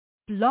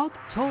Blog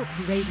Talk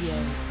Radio.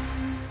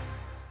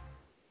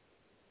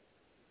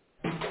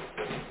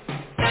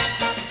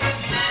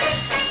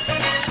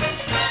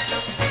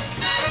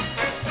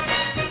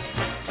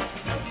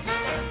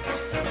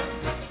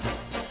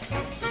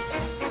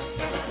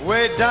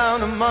 Way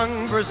down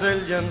among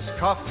Brazilians,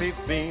 coffee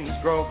beans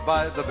grow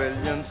by the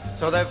billions,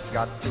 so they've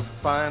got to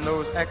find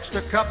those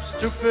extra cups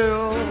to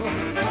fill.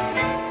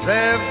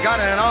 They've got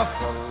an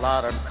awful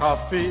lot of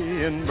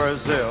coffee in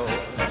Brazil.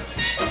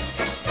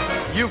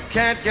 You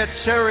can't get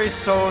cherry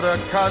soda,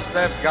 'cause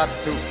they've got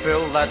to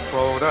fill that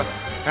quota,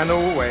 and the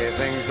way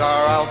things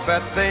are, I'll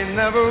bet they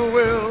never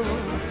will.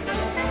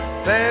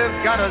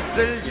 They've got a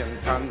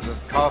zillion tons of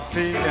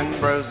coffee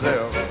in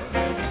Brazil.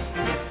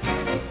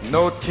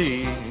 No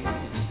tea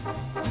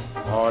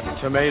or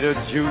tomato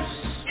juice,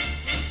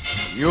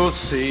 you'll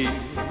see.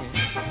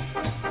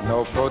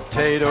 No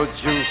potato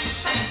juice,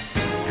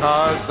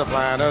 'cause the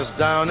planters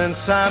down in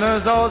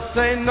Santa's all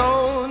say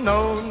no,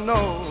 no,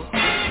 no.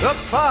 The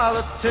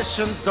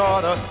politician's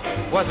daughter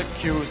was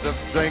accused of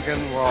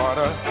drinking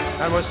water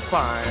and was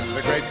fined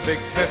a great big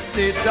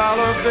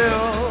 $50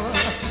 bill.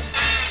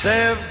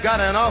 They've got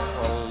an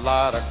awful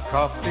lot of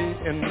coffee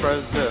in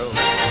Brazil.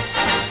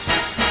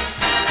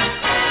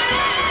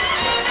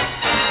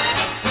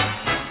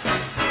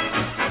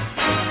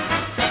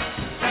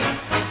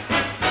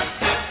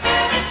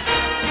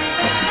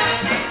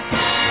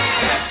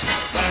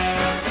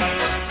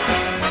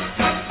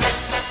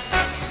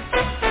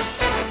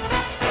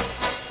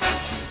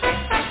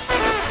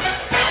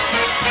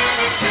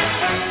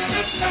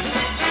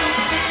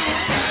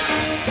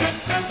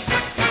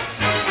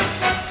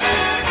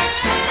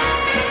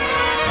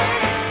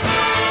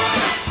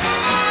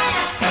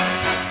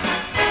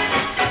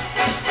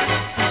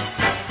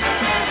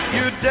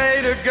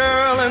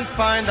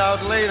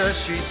 Later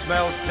she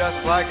smells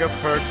just like a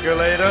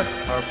percolator.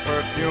 Her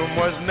perfume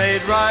was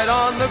made right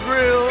on the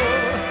grill.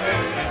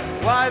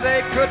 Why,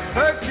 they could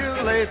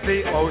percolate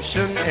the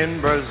ocean in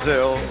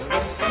Brazil.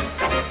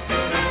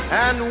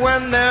 And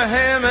when their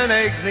ham and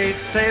eggs need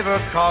savor,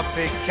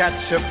 coffee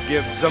ketchup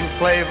gives them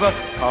flavor.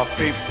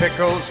 Coffee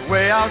pickles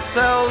way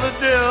outsell the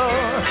dill.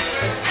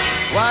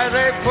 Why,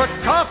 they put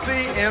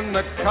coffee in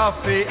the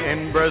coffee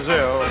in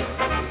Brazil.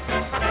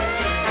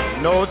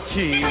 No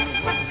tea,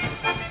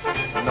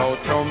 no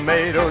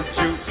tomato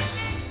juice,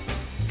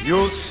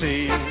 you'll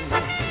see.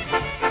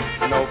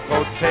 No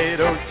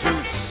potato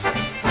juice.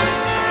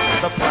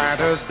 The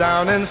planters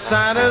down in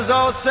Santa's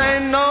all say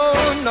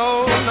no,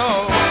 no,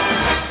 no.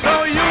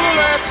 So you'll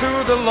add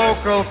to the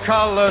local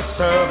color,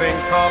 serving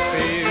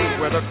coffee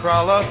with a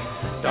crawler.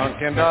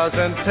 Dunkin'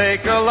 doesn't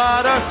take a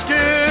lot of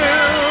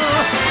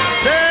skill.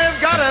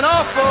 They've got an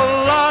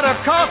awful lot of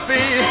coffee,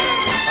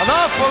 an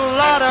awful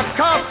lot of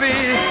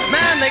coffee.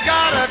 Man, they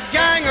got a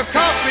gang of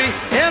coffee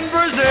in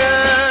Brazil.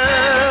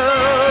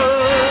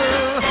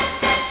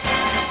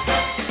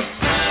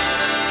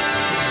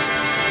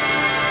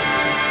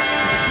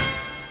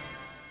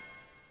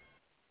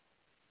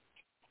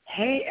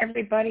 Hey,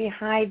 everybody.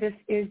 Hi, this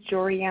is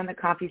Yorianne, the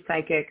Coffee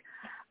Psychic.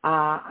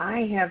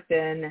 I have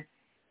been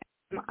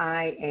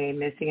MIA,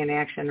 missing in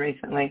action,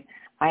 recently.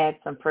 I had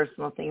some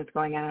personal things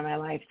going on in my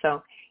life.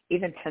 So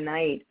even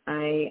tonight,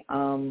 I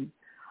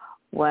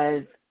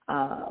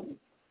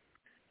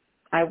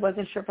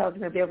wasn't sure if I was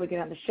going to be able to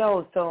get on the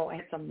show, so I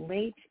had some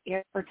late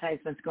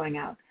advertisements going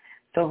out.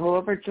 So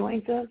whoever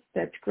joins us,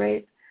 that's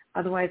great.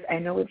 Otherwise, I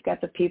know we've got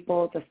the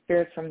people, the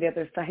spirits from the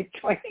other side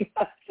joining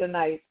us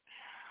tonight.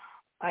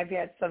 I've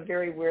had some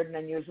very weird and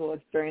unusual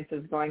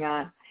experiences going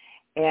on.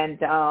 And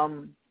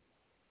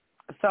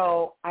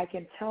so I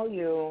can tell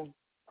you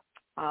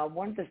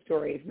one of the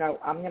stories. Now,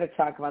 I'm going to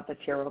talk about the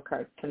tarot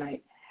cards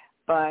tonight.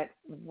 But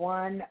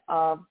one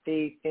of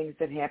the things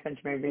that happened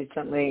to me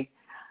recently,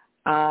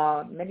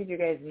 many of you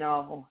guys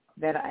know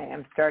that I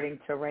am starting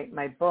to write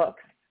my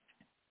books.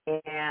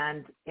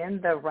 And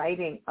in the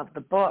writing of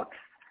the books,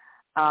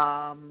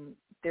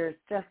 there's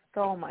just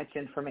so much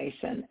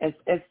information.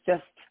 It's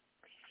just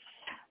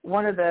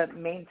one of the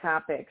main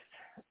topics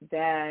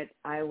that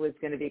I was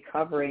going to be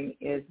covering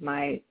is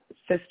my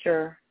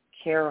sister,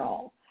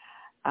 Carol.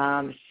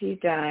 She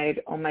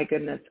died, oh my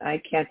goodness,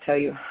 I can't tell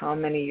you how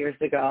many years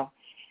ago.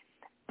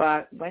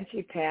 But when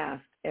she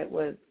passed, it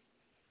was,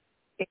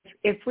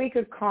 if we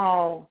could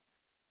call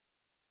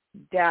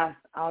death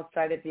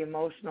outside of the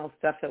emotional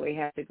stuff that we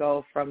have to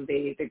go from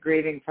the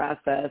grieving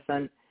process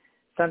and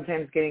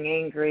sometimes getting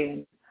angry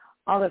and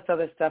all this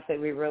other stuff that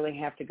we really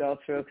have to go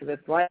through because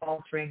it's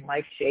life-altering,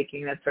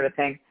 life-shaking, that sort of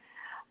thing.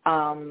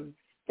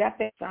 Step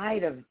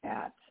aside of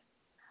that,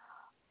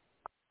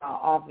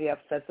 all the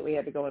upsets that we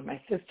had to go with my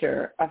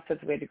sister,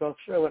 upsets we had to go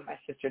through when my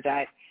sister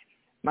died.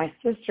 My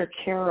sister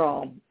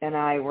Carol and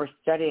I were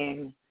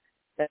studying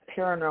the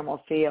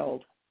paranormal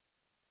field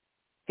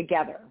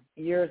together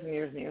years and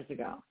years and years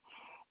ago.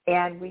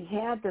 And we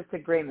had this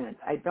agreement.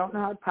 I don't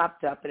know how it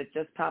popped up, but it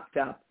just popped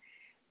up.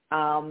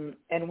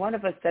 And one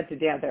of us said to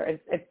the other,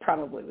 it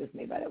probably was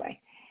me, by the way,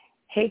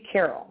 hey,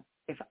 Carol,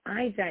 if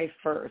I die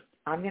first,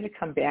 I'm going to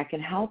come back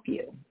and help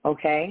you,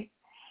 okay?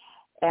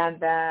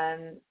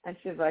 And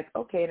she's like,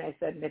 okay. And I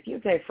said, and if you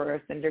pay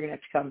first, then you're going to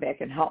have to come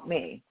back and help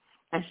me.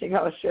 And she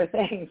goes, sure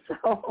thing.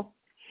 So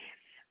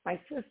my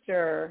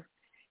sister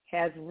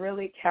has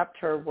really kept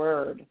her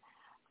word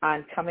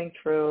on coming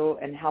through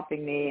and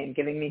helping me and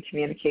giving me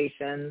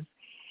communications.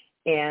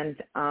 And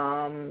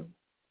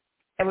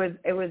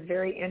it was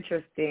very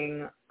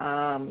interesting.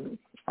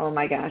 Oh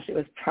my gosh, it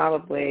was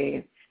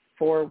probably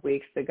 4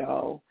 weeks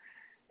ago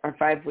or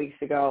 5 weeks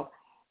ago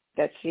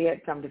that she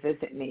had come to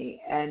visit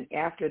me. And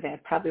after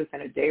that, probably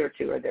within a day or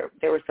two,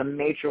 there were some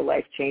major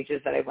life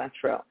changes that I went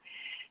through.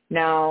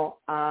 Now,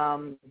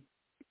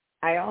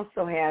 I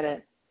also had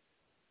it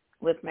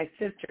with my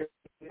sister.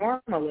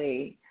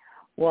 Normally,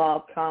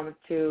 will come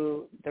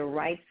to the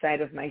right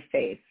side of my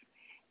face.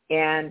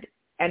 And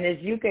as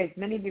you guys,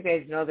 many of you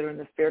guys know that are in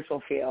the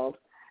spiritual field,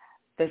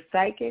 the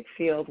psychic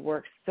field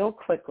works so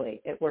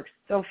quickly, it works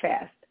so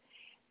fast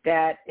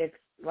that it's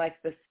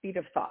like the speed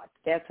of thought.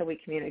 That's how we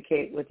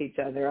communicate with each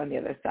other on the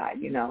other side,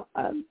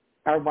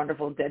 our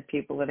wonderful dead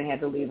people that had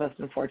to leave us,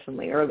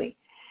 unfortunately, early.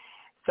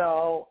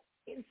 So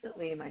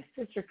instantly my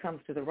sister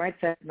comes to the right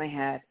side of my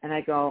head, and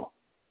I go,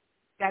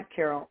 God,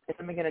 Carol,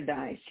 am I going to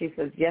die? She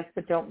says, yes,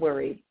 but don't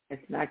worry.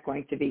 It's not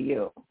going to be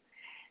you.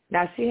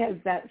 Now, she has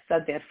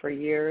said that for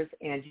years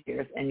and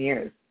years and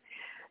years.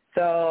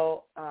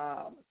 So,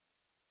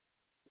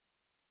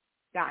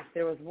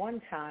 there was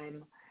one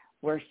time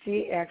where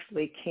she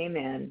actually came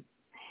in,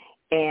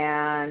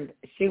 and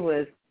she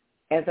was,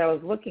 as I was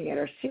looking at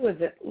her, she was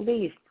at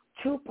least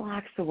 2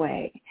 blocks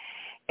away.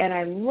 And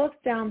I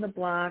looked down the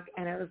block,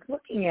 and I was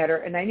looking at her,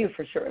 and I knew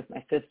for sure it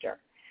was my sister.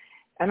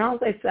 And all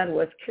I said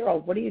was, Carol,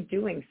 what are you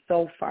doing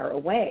so far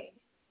away?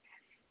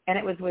 And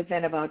it was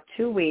within about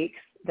 2 weeks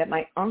that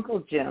my Uncle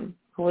Jim,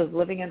 who was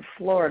living in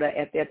Florida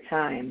at that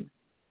time,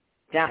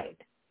 died.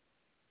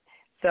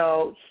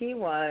 So he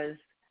was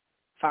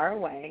far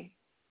away.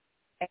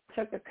 It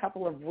took a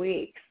couple of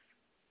weeks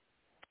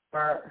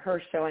for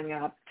her showing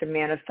up to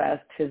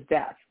manifest his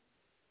death.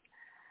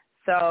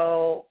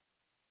 So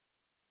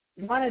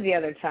one of the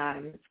other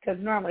times, because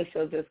normally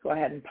she'll just go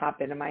ahead and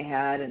pop into my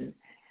head and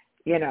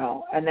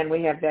then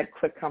we have that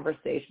quick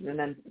conversation. And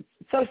then,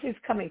 so she's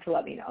coming to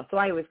let me know. So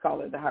I always call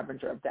her the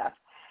harbinger of death.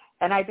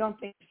 And I don't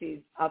think she's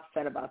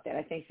upset about that.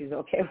 I think she's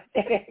okay with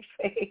that,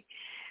 actually,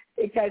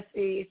 because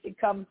she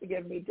comes to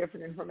give me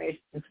different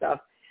information and stuff.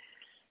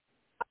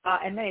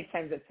 And many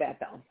times it's that,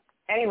 though.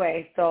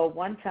 Anyway, so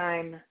one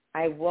time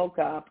I woke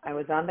up. I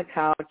was on the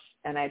couch,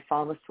 and I'd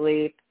fallen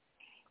asleep.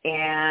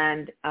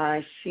 And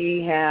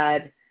she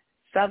had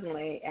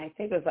suddenly, I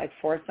think it was like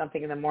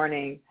 4-something in the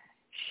morning,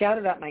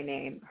 shouted out my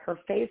name. Her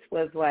face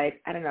was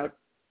like, I don't know,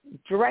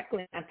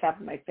 directly on top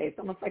of my face,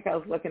 almost like I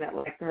was looking at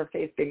like her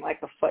face being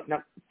like a foot and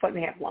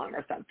a half long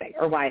or something,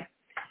 or wide.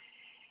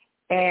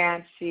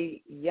 And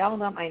she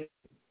yelled out my name.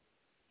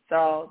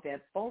 So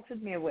that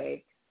bolted me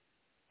awake.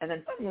 And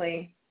then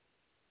suddenly,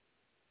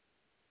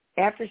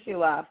 after she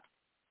left,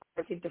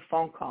 I received a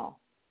phone call.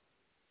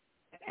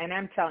 And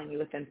I'm telling you,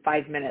 within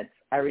 5 minutes,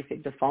 I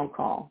received a phone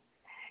call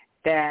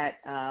that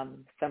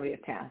somebody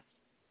had passed.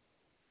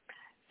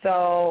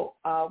 So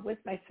with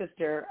my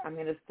sister, I'm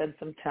going to spend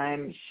some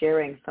time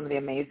sharing some of the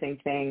amazing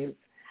things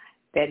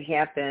that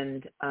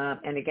happened.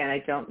 And again, I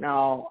don't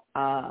know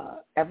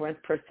everyone's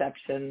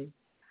perception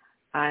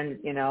on,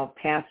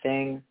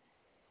 passing.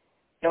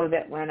 I know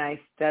that when I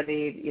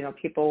studied,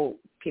 people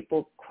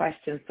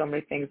question so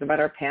many things about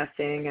our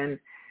passing and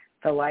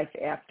the life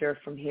after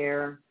from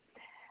here.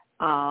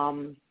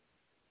 When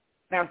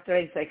I was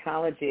studying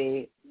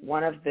psychology,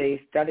 one of the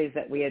studies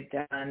that we had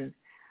done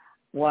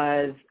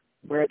was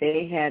where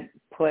they had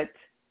put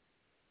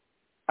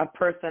a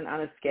person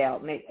on a scale.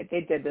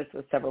 They did this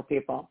with several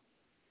people.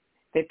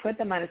 They put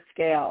them on a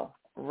scale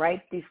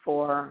right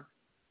before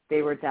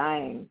they were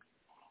dying.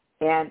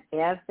 And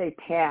as they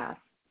passed,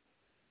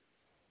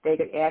 they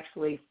could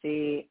actually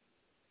see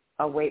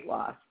a weight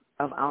loss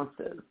of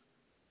ounces.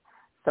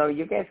 So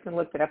you guys can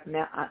look it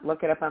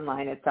up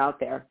online. It's out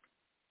there.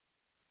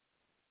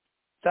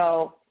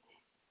 So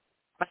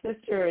my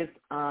sister's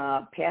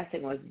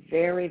passing was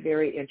very,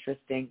 very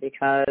interesting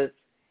because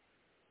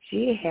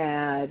she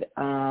had,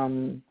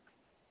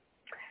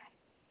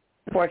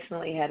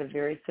 unfortunately, had a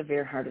very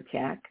severe heart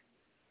attack,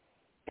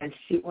 and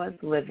she was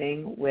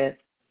living with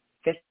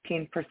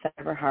 15%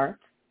 of her heart.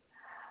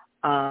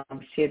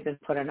 She had been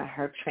put on a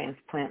heart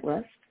transplant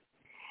list,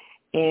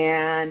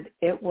 and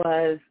it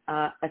was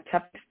a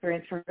tough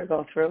experience for her to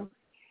go through.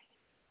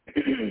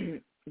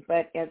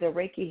 But as a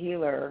Reiki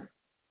healer,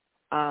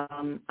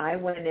 I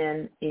went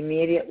in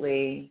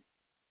immediately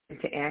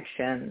into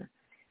action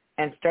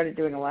and started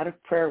doing a lot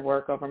of prayer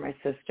work over my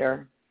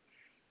sister.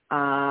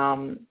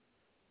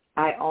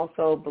 I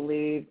also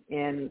believe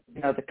in,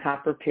 the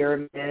copper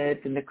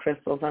pyramids and the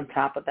crystals on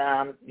top of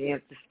them,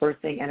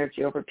 dispersing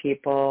energy over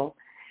people,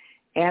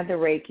 and the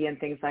Reiki and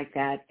things like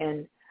that.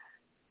 And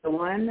the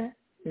one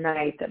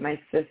night that my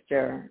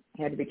sister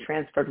had to be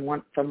transferred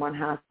from one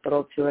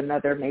hospital to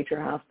another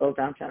major hospital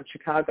downtown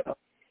Chicago,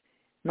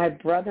 my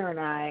brother and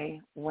I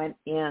went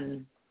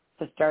in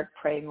to start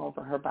praying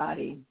over her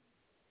body.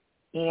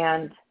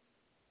 And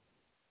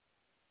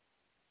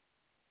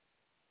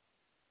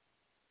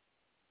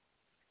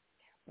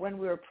when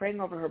we were praying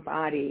over her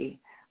body,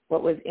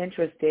 what was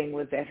interesting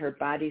was that her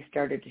body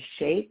started to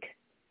shake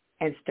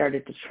and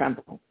started to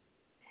tremble.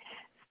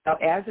 So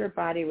as her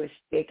body was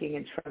shaking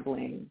and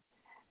trembling,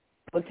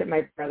 I looked at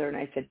my brother and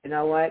I said, you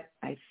know what?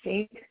 I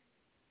think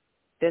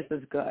this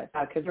is good,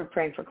 because we're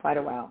praying for quite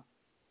a while.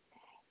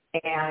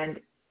 And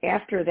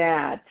after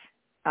that,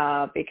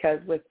 because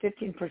with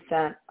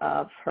 15%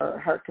 of her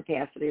heart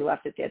capacity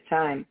left at that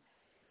time,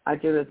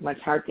 due to as much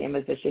heart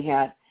damage as she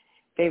had,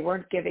 they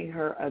weren't giving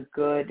her a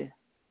good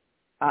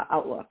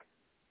outlook.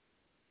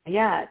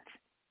 Yet,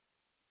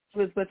 she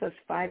was with us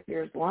 5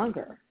 years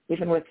longer,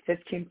 even with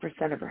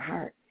 15% of her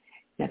heart.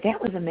 Now, that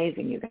was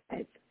amazing, you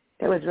guys.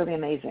 That was really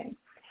amazing.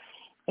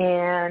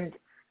 And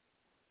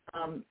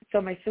so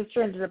my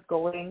sister ended up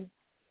going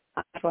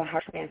to a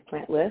heart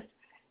transplant list.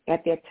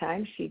 At that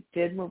time, she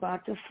did move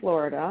out to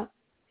Florida.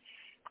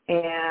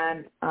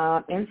 And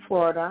in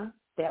Florida,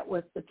 that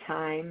was the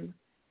time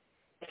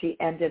she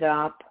ended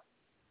up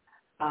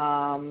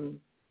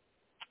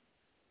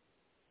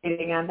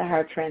getting on the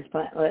heart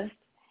transplant list.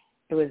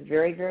 It was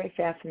very, very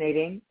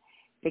fascinating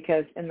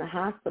because in the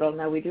hospital,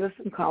 now we do have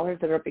some callers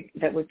that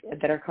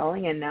are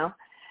calling in now,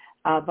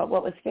 but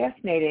what was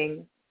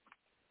fascinating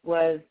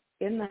was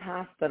in the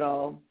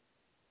hospital,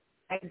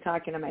 I'm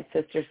talking to my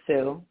sister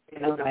Sue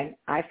in Illinois.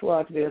 I flew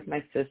out to be with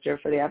my sister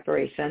for the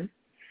operation,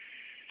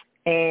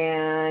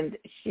 and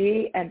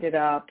she ended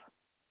up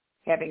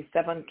having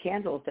 7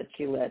 candles that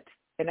she lit,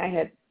 and I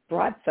had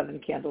brought 7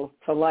 candles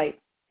to light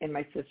in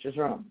my sister's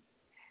room.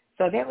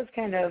 So that was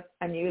kind of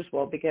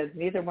unusual because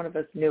neither one of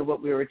us knew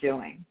what we were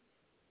doing.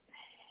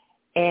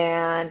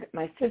 And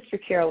my sister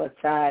Carol had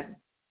said,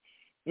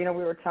 we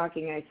were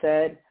talking, I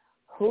said,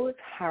 whose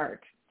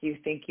heart do you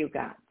think you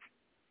got?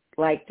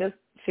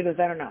 She goes,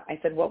 I don't know. I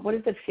said, what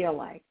does it feel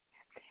like?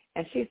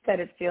 And she said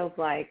it feels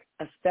like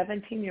a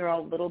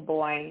 17-year-old little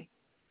boy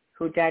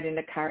who died in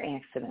a car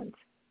accident.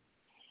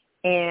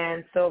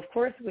 And so, of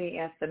course, we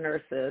asked the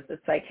nurses,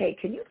 it's like, hey,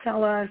 can you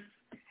tell us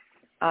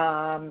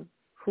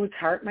whose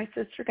heart my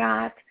sister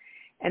got?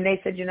 And they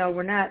said,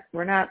 we're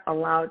not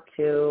allowed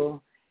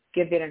to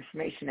give that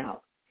information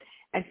out.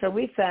 And so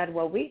we said,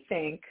 well, we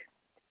think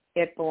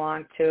it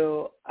belonged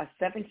to a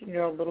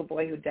 17-year-old little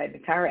boy who died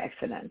in a car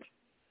accident.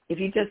 If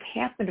you just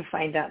happen to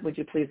find out, would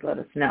you please let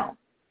us know?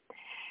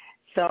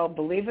 So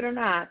believe it or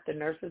not, the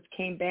nurses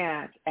came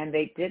back and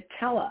they did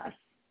tell us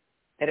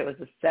that it was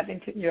a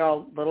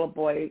 17-year-old little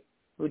boy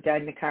who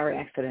died in a car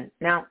accident.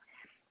 Now,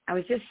 I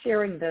was just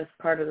sharing this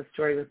part of the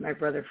story with my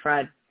brother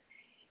Fred,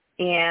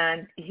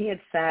 and he had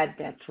said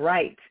that's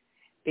right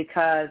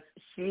because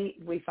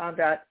we found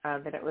out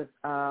that it was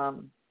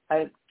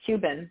a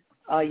Cuban,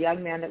 a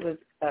young man that was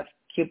of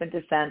Cuban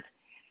descent.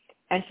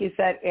 And she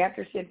said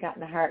after she had gotten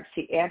the heart,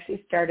 she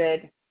actually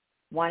started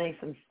wanting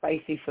some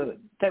spicy food.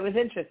 So it was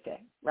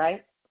interesting,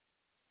 right?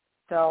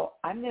 So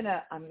I'm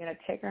gonna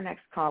take our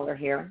next caller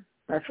here,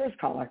 our first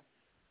caller,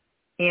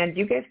 and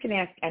you guys can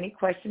ask any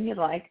question you'd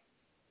like,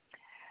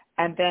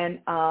 and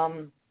then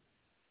I'll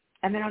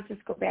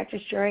just go back to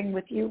sharing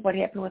with you what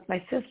happened with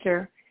my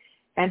sister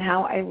and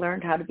how I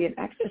learned how to be an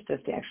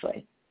exorcist.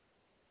 Actually,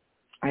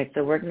 all right.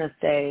 So we're gonna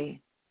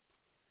say.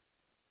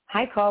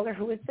 Hi, caller.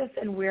 Who is this,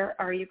 and where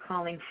are you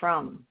calling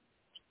from?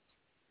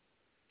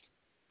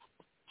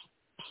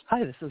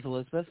 Hi, this is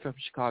Elizabeth from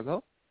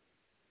Chicago.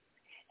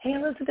 Hey,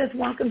 Elizabeth,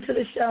 welcome to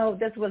the show.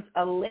 This was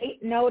a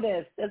late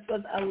notice.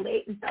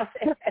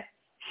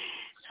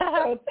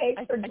 So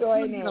thanks for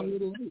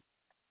joining.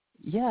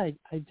 Yeah,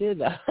 I did.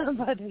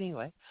 But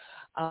anyway,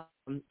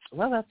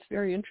 well, that's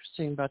very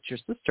interesting about your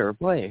sister.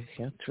 Boy,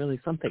 that's really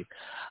something.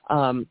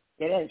 It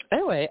is.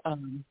 Anyway,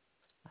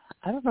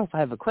 I don't know if I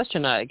have a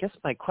question. I guess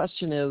my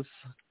question is,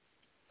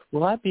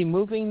 will I be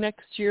moving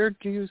next year?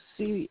 Do you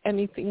see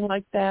anything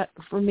like that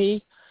for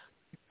me?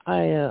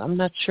 I'm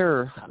not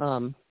sure.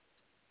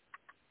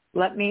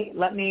 Let me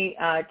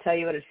tell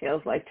you what it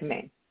feels like to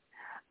me.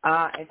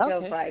 It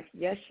feels like,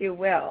 yes, you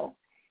will.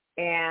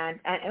 And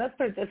let's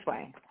put it this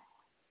way.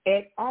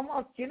 It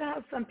almost,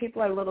 how some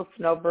people are little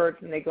snowbirds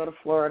and they go to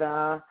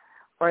Florida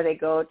or they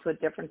go to a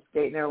different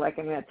state and they're like,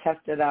 I'm going to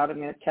test it out, I'm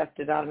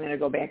going to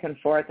go back and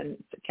forth and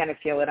kind of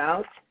feel it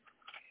out.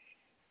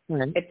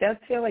 Right. It does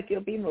feel like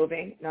you'll be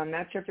moving. Now, I'm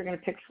not sure if you're going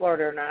to pick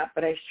Florida or not,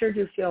 but I sure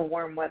do feel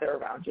warm weather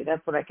around you.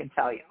 That's what I can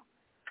tell you.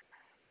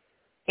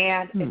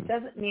 And it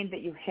doesn't mean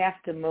that you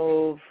have to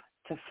move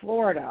to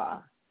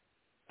Florida,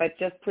 but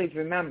just please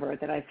remember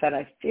that I said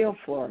I feel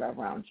Florida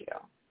around you,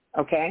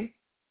 okay?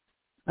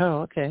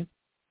 Oh, okay.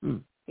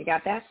 You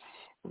got that?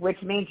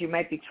 Which means you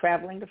might be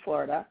traveling to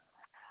Florida.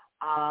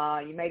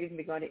 You might even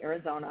be going to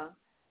Arizona.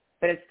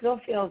 But it still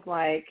feels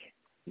like,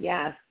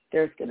 yes,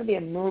 there's going to be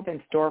a move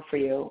in store for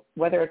you,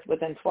 whether it's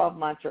within 12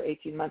 months or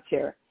 18 months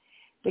here.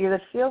 Because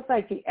it feels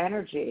like the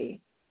energy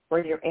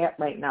where you're at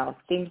right now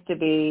seems to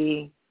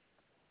be,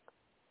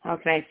 how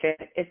can I say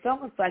it? It's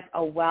almost like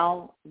a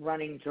well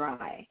running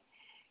dry.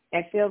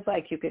 It feels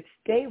like you could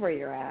stay where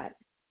you're at,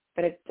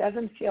 but it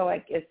doesn't feel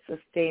like it's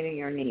sustaining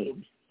your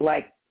needs.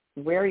 Like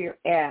where you're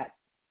at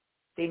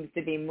seems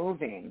to be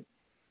moving,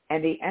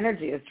 and the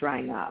energy is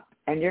drying up,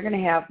 and you're going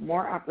to have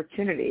more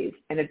opportunities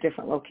in a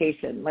different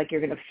location. Like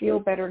you're going to feel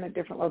better in a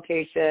different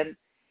location.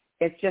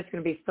 It's just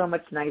going to be so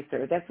much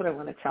nicer. That's what I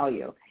want to tell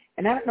you.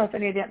 And I don't know if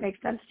any of that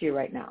makes sense to you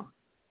right now.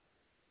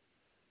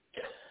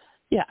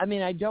 Yeah, I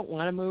mean, I don't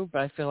want to move,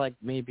 but I feel like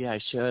maybe I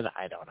should.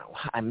 I don't know.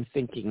 I'm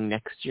thinking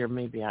next year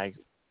maybe I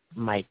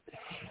might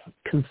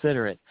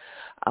consider it.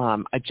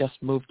 I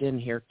just moved in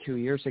here 2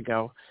 years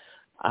ago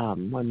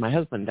when my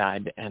husband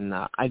died, and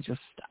I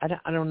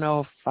don't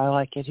know if I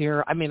like it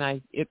here. I mean,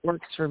 it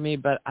works for me,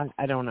 but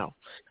I don't know.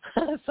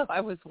 So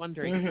I was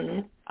wondering.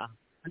 Mm-hmm.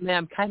 I mean,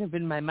 I'm kind of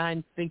in my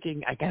mind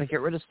thinking I got to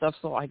get rid of stuff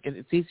so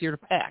it's easier to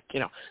pack,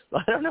 So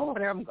I don't know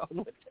where I'm going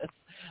with this,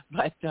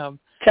 but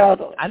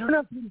totally. I don't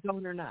know if I'm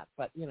going or not,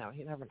 but you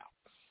never know.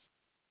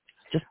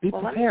 Just be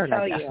prepared.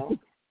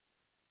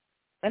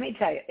 Let me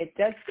tell you, it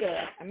does feel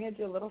like I'm going to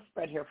do a little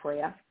spread here for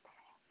you,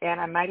 and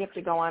I might have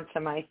to go on to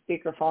my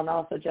speakerphone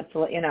also just to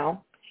let you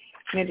know.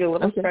 I'm going to do a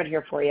little spread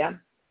here for you,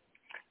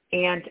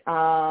 and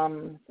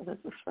so this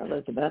is for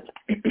Elizabeth.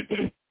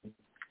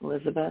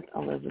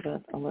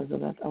 Elizabeth.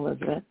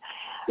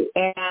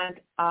 And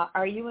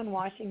are you in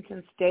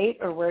Washington State,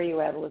 or where are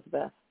you at,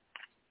 Elizabeth?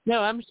 No,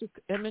 I'm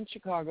in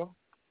Chicago.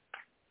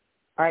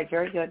 All right,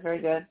 very good,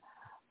 very good.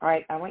 All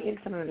right, I want you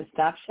to tell me to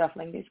stop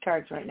shuffling these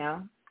cards right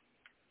now.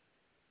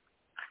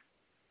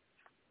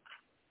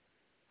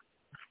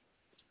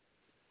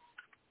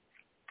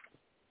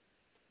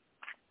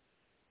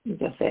 You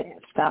just say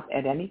stop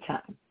at any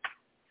time.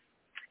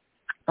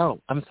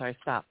 Oh, I'm sorry,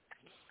 stop.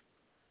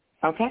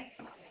 Okay.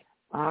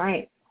 All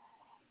right.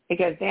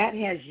 Because that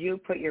has you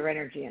put your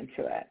energy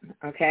into it,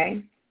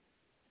 okay?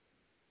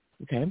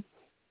 Okay.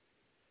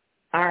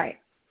 All right.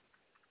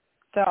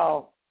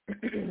 So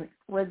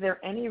was there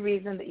any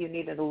reason that you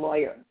needed a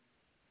lawyer?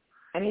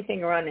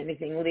 Anything around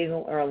anything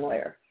legal or a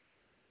lawyer?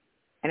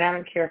 And I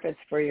don't care if it's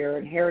for your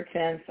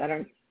inheritance. You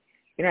know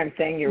what I'm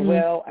saying, your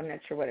will. I'm not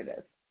sure what it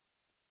is.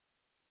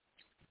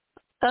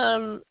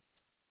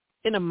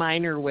 In a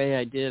minor way,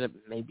 I did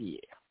maybe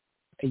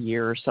a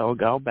year or so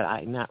ago, but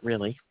not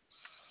really.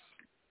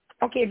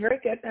 Okay, very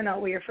good. No,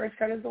 well, your first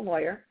card is a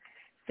lawyer.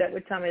 So that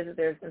would tell me that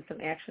there's been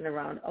some action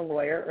around a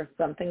lawyer or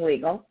something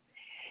legal.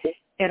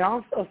 It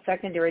also,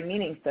 secondary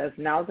meaning says,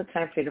 now's the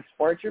time for you to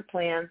forge your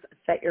plans,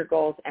 set your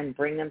goals, and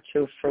bring them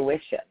to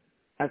fruition,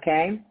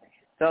 okay?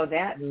 So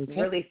that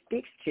really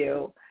speaks to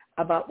you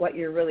about what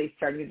you're really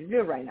starting to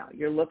do right now.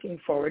 You're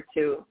looking forward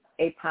to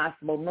a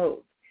possible move.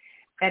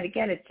 And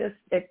again, it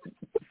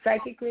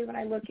psychically, when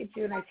I look at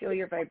you and I feel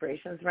your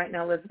vibrations right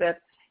now, Elizabeth,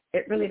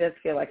 it really does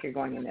feel like you're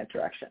going in that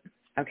direction,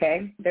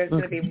 okay? There's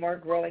going to be more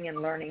growing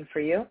and learning for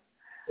you.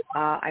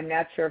 I'm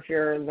not sure if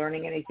you're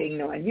learning anything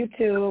new on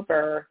YouTube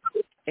or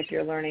if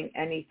you're learning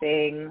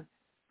anything,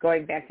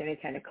 going back to any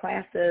kind of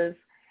classes,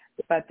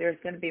 but there's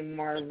going to be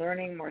more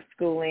learning, more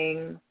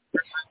schooling,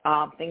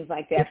 things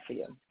like that for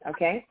you,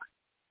 okay?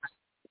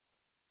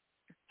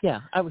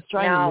 Yeah, I was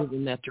trying to move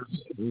in that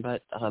direction,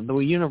 but the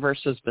universe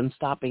has been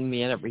stopping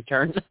me at every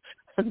turn.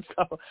 And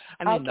so,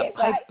 the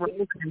pipe broke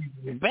in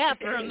the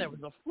bathroom, there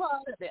was a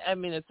flood. I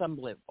mean, it's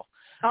unbelievable.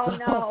 Oh,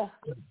 no.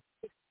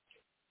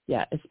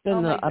 Yeah, it's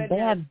been a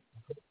bad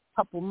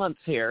couple months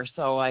here,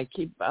 so I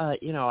keep, I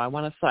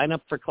want to sign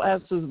up for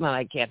classes, and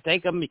I can't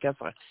take them because,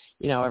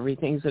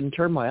 everything's in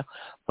turmoil.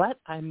 But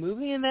I'm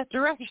moving in that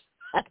direction.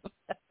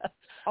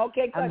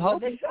 Okay, good. So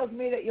this shows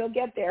me that you'll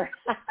get there.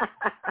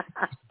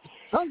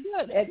 Oh,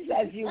 good. It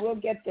says you will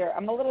get there.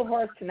 I'm a little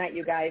hoarse tonight,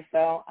 you guys,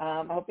 so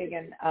I hope you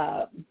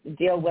can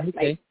deal with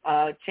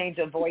my change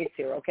of voice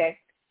here, okay?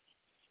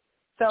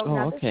 So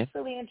now this is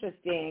really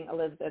interesting,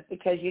 Elizabeth,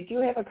 because you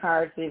do have a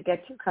card, so you've got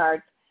two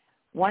cards.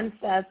 One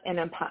says an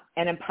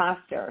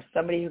imposter,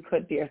 somebody who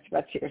could be a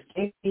threat to your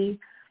safety,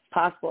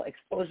 possible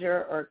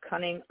exposure, or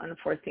cunning,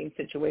 unforeseen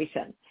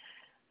situation.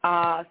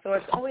 So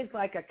it's always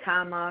like a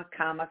comma,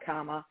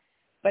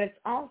 but it's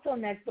also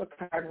next to a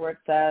card where it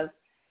says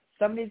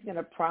somebody's going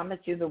to promise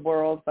you the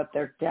world, but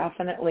they're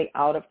definitely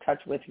out of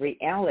touch with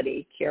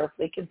reality.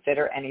 Carefully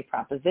consider any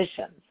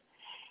propositions.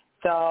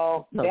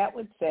 So that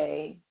would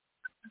say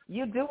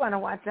you do want to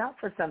watch out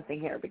for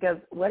something here, because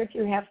what if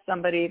you have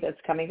somebody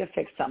that's coming to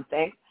fix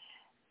something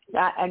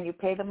and you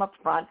pay them up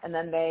front and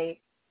then they,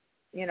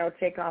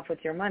 take off with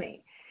your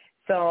money?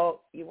 So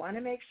you want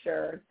to make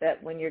sure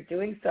that when you're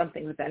doing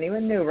something with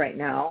anyone new right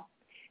now,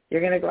 you're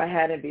going to go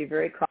ahead and be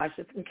very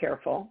cautious and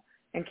careful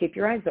and keep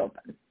your eyes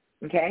open,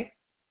 okay?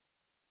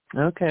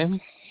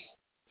 Okay.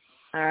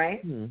 All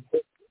right?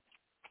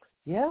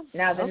 Yeah.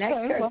 Now, the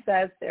next card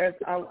says there's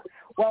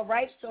so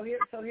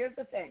here's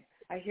the thing.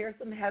 I hear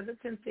some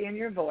hesitancy in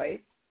your voice,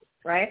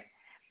 right?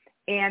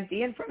 And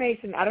the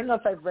information, I don't know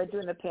if I've read you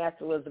in the past,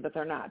 Elizabeth,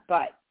 or not,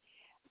 but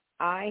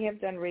I have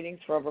done readings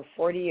for over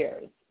 40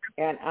 years,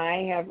 and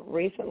I have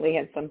recently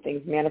had some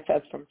things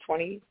manifest from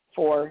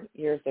 24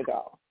 years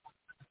ago.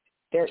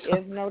 There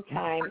is no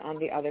time on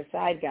the other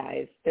side,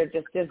 guys. There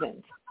just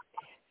isn't.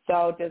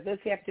 So does this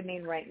have to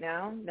mean right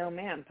now? No,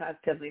 ma'am,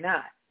 positively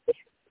not.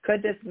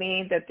 Could this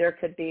mean that there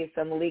could be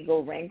some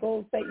legal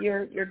wrangles that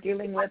you're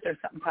dealing with, or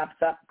something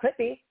pops up? Could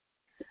be.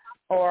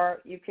 Or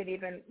you could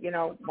even,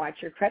 watch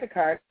your credit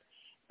card.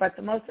 But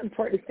the most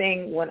important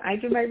thing when I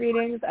do my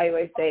readings, I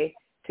always say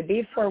to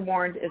be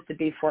forewarned is to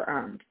be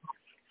forearmed.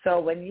 So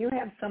when you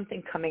have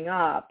something coming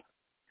up,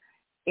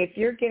 if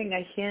you're getting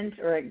a hint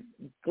or a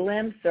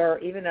glimpse or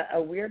even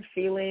a weird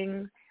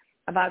feeling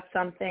about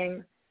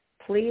something,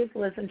 please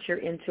listen to your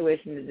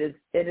intuition.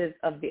 It is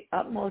of the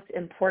utmost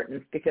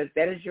importance, because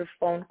that is your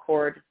phone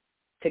cord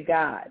to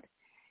God.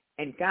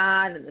 And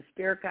God and the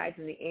spirit guides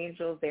and the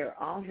angels, they are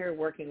all here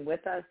working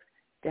with us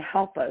to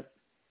help us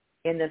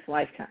in this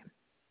lifetime.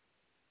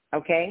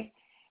 Okay?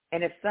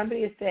 And if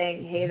somebody is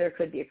saying, hey, there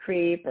could be a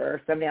creep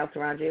or somebody else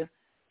around you,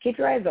 keep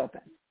your eyes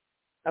open.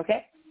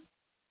 Okay?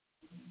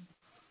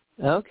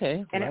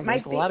 Okay. And it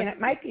might be 5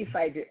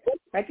 years. It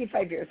might be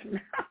 5 years from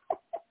now.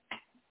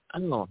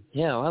 Oh,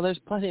 yeah. Well, there's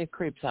plenty of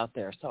creeps out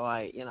there, so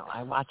I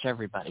watch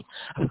everybody.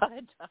 Good.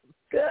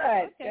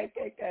 I'm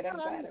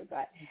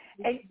glad.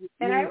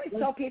 And I always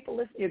tell people,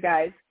 listen, you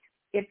guys,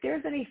 if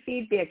there's any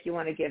feedback you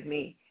want to give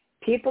me,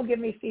 people give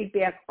me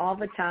feedback all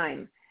the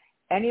time,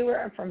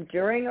 anywhere from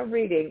during a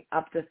reading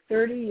up to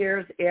 30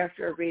 years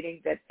after a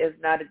reading. That is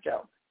not a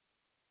joke.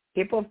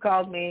 People have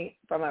called me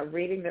from a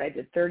reading that I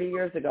did 30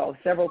 years ago.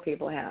 Several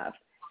people have.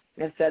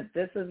 And have said,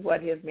 this is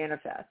what he has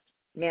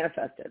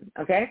manifested.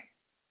 Okay?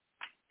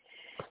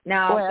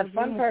 Now, the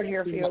fun part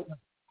here for you.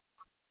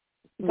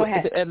 Go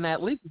ahead. And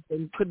that legal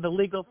thing, could the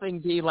legal thing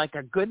be like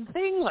a good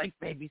thing? Like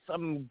maybe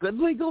some good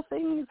legal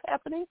thing is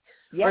happening?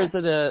 Yes. Or is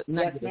it a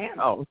negative? Yes, ma'am.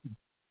 Oh.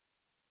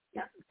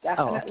 Yeah,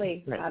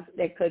 definitely. Oh, okay.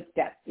 They could.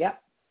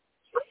 Yep.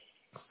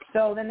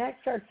 So the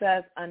next chart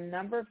says a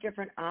number of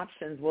different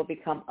options will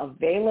become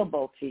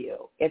available to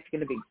you. It's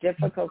going to be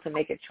difficult to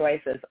make a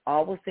choice, as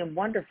all will seem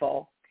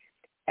wonderful.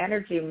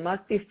 Energy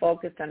must be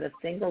focused on a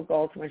single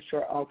goal to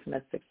ensure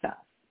ultimate success.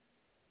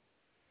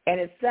 And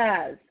it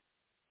says,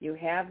 you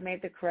have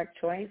made the correct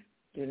choice.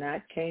 Do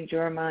not change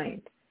your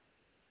mind.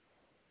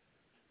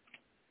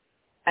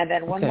 And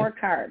then one more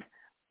card.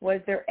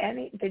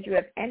 Did you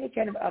have any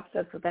kind of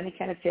upsets with any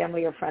kind of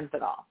family or friends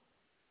at all?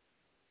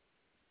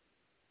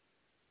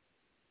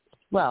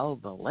 Well,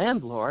 the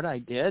landlord I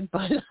did,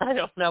 but I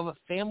don't know, a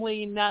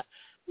family, not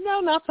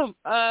some,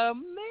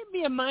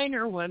 maybe a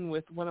minor one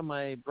with one of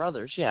my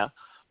brothers, yeah,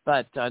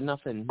 but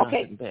nothing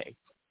big.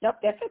 Nope,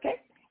 that's okay.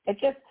 It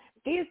just,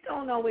 these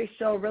don't always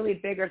show really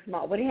big or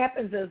small. What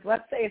happens is,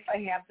 let's say if I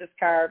have this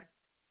card,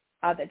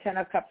 the 10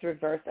 of Cups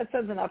reversed, that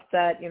says an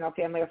upset,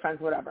 family or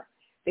friends, whatever.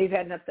 They've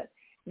had an upset.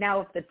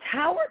 Now, if the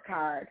Tower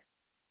card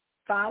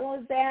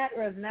follows that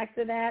or is next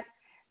to that,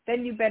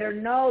 then you better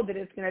know that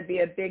it's going to be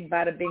a big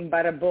bada bing,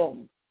 bada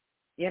boom.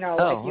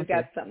 Like you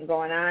got something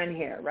going on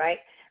here, right?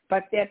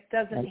 But that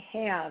doesn't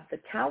have the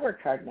Tower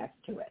card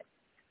next to it.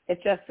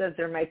 It just says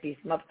there might be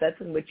some upsets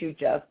in which you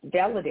just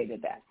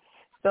validated that.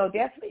 So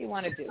that's what you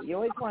want to do. You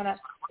always want to,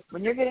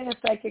 when you're getting a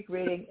psychic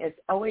reading, it's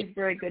always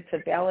very good to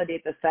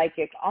validate the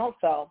psychic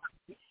also,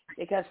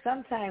 because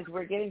sometimes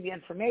we're getting the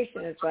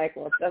information. It's like,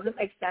 well, it doesn't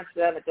make sense to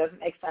them. It doesn't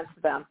make sense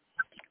to them.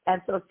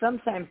 And so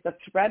sometimes the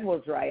thread will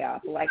dry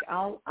up. Like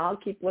I'll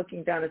keep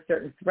looking down a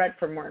certain thread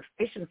for more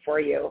information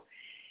for you.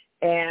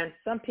 And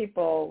some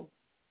people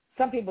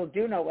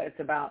do know what it's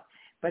about,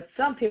 but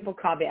some people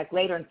call back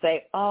later and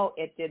say, oh,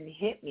 it didn't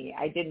hit me.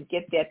 I didn't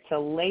get that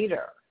till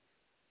later.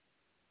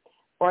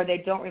 Or they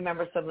don't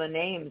remember some of the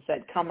names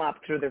that come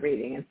up through the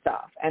reading and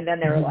stuff. And then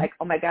they're like,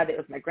 oh, my God, that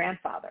was my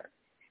grandfather.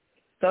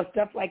 So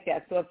stuff like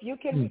that. So if you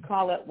can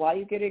recall it while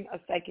you're getting a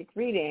psychic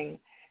reading,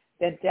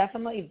 then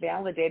definitely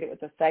validate it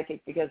with the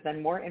psychic, because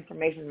then more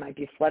information might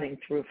be flooding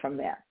through from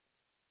there.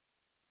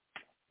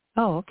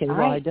 Oh, okay. All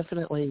well, right. I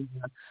definitely,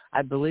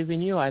 I believe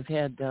in you. I've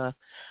had,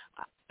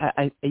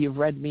 you've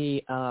read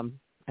me, I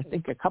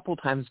think a couple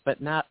times,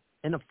 but not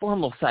in a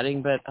formal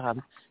setting, but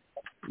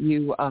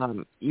you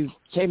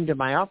came to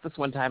my office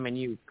one time and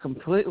you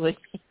completely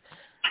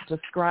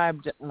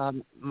described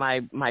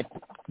my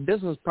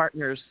business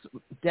partner's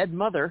dead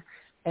mother,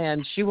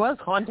 and she was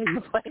haunting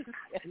the place.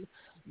 And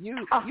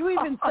you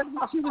even said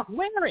what she was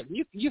wearing.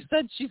 You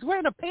said she's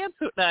wearing a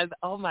pantsuit. And I thought,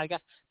 oh my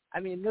God. I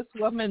mean, this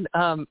woman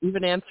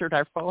even answered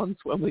our phones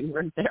when we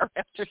weren't there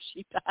after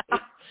she died.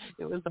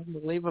 It was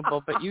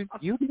unbelievable. But you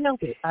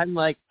nailed it. I'm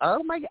like,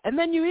 oh my God. And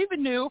then you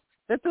even knew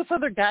that this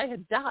other guy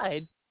had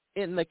died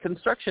in the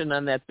construction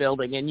on that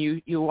building, and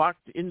you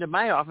walked into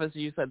my office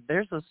and you said,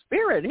 there's a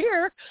spirit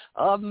here,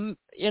 and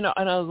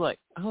I was like,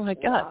 oh my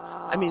God.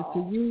 Wow. I mean,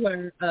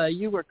 so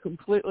you were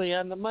completely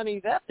on the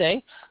money that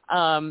day.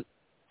 Oh,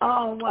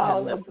 wow,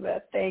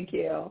 Elizabeth, thank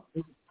you.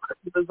 It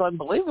was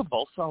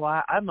unbelievable. So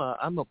I'm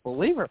a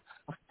believer.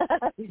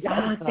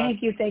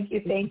 Thank you.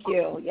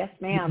 Yes,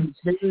 ma'am.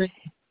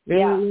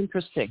 Very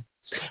interesting.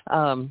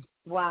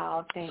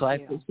 Wow, thank you. So I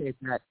appreciate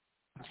that.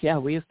 Yeah,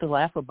 we used to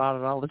laugh about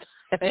it all the time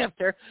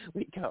after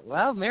we go,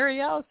 well,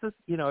 Mary Alice is,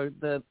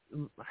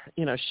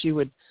 she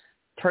would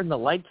turn the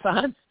lights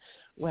on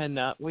when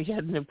we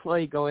had an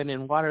employee go in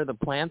and water the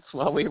plants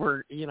while we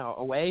were,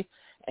 away.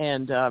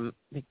 And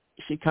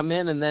she'd come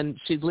in, and then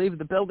she'd leave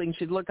the building.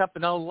 She'd look up,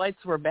 and all the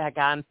lights were back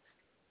on.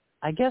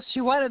 I guess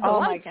she wanted the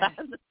lights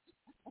on.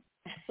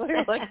 So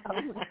you're like, oh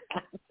my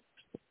God.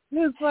 It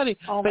was funny.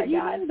 Oh, but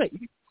my God.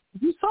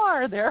 You saw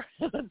her there.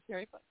 It was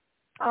very funny.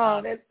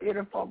 Oh, that's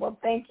beautiful. Well,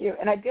 thank you.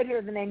 And I did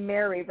hear the name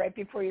Mary right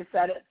before you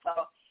said it. So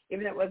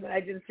even if it wasn't, I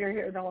didn't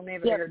hear the whole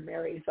name, but I heard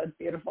Mary. So it's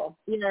beautiful.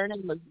 Yeah, her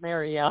name was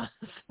Mary, yeah.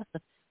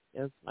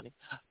 It was funny.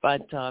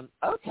 But,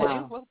 okay,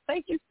 Wow. well,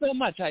 thank you so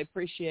much. I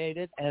appreciate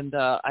it. And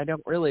I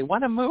don't really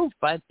want to move,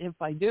 but if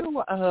I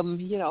do,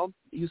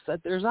 you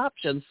said there's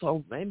options.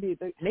 So maybe.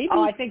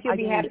 Oh, I think you'll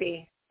be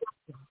happy.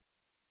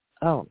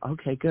 Oh,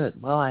 okay, good.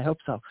 Well, I hope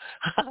so.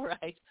 All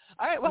right.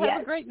 Well, yes,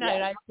 have a great night.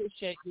 Yes. I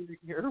appreciate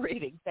your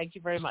reading. Thank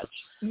you very much.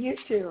 You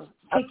too.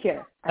 Take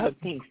care.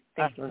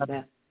 Thanks,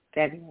 Elizabeth.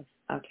 Fabulous.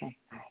 Okay.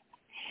 All right.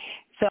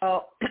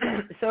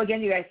 So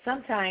again, you guys,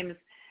 sometimes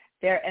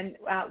and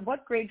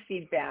what great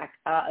feedback,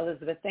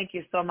 Elizabeth. Thank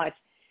you so much.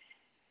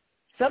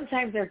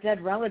 Sometimes they're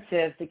dead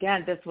relatives.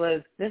 Again, this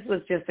was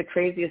just the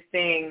craziest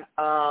thing.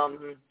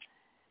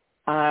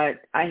 I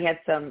had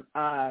some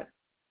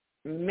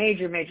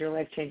major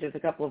life changes a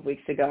couple of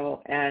weeks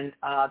ago, and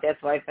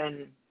that's why I've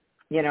been,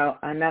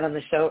 I'm not on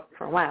the show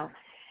for a while.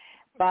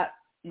 But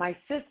my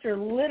sister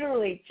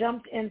literally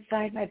jumped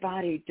inside my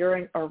body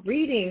during a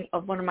reading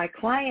of one of my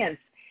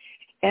clients,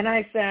 and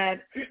I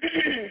said,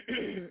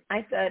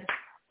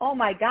 oh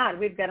my God,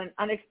 we've got an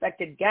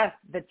unexpected guest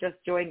that just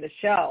joined the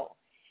show,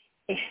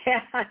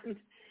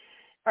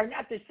 or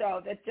not the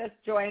show, that just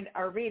joined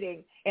our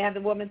reading. And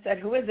the woman said,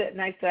 who is it?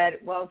 And I said,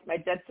 well, it's my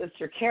dead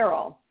sister,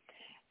 Carol.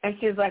 And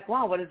she was like,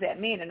 wow, what does that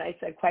mean? And I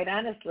said, quite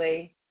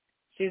honestly,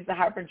 she's the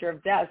harbinger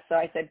of death. So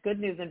I said, good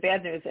news and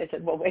bad news. I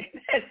said, well, wait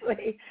a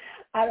minute.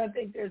 I don't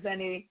think there's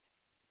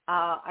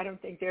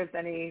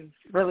any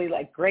really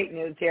like great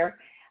news here.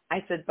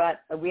 I said,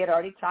 but we had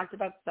already talked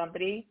about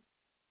somebody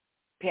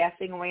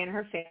passing away in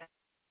her family.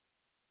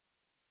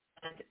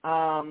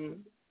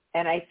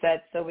 And I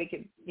said, so we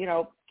could,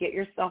 get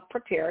yourself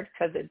prepared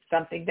because it's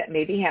something that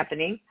may be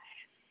happening.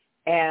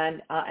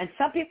 And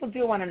some people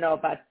do want to know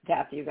about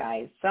death, you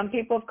guys. Some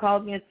people have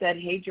called me and said,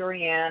 hey,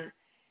 Yorianne,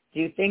 do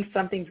you think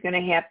something's going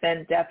to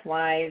happen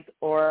death-wise,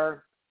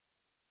 or,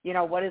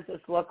 what does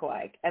this look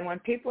like? And when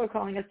people are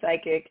calling a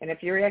psychic, and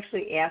if you're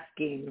actually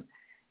asking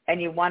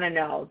and you want to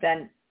know,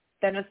 then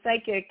a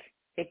psychic,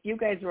 if you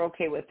guys are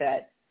okay with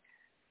it,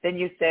 then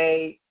you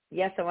say,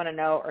 yes, I want to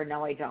know, or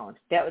no, I don't.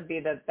 That would be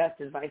the best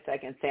advice I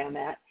can say on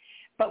that.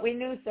 But we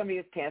knew somebody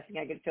was passing.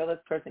 I could feel this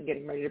person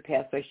getting ready to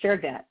pass, so I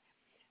shared that.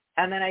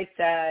 And then I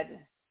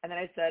said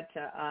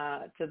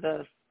to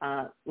the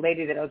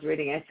lady that I was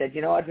reading, I said,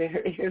 you know what,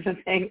 here's the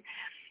thing.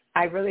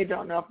 I really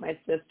don't know if my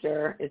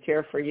sister is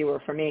here for you or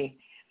for me.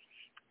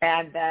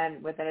 And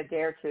then within a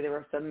day or two, there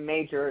were some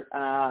major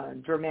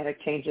dramatic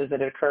changes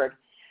that occurred.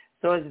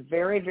 So it was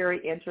very,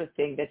 very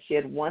interesting that she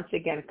had once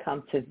again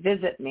come to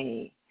visit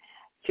me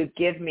to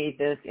give me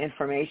this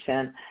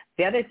information.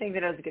 The other thing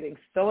that I was getting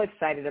so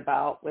excited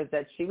about was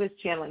that she was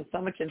channeling so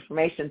much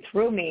information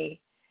through me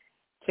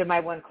to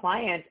my one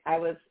client. I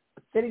was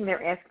sitting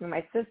there asking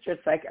my sister,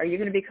 it's like, are you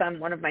going to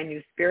become one of my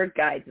new spirit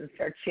guides and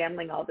start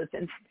channeling all this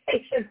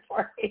information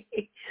for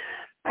me?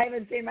 I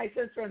haven't seen my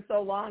sister in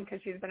so long because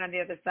she's been on the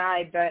other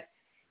side, but,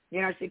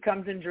 she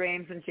comes in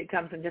dreams and she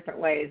comes in different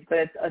ways. But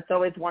it's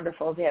always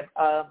wonderful to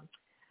have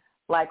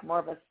like more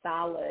of a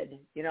solid,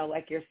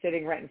 like you're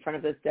sitting right in front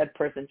of this dead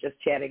person just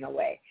chatting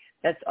away.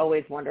 That's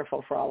always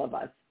wonderful for all of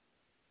us.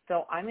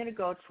 So I'm going to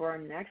go to our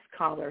next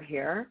caller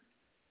here.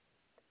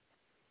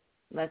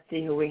 Let's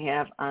see who we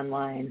have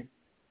online.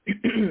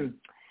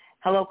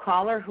 Hello,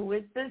 caller. Who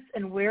is this,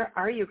 and where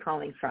are you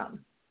calling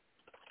from?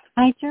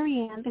 Hi,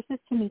 Yorianne. This is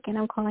Tamika, and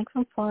I'm calling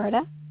from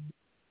Florida.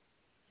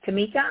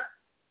 Tamika?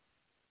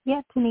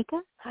 Yeah,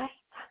 Tamika. Hi.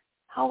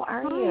 How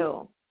are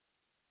you?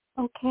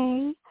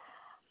 Okay.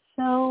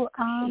 So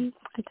I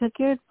took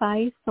your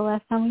advice. The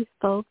last time we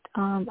spoke,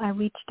 I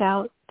reached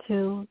out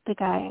to the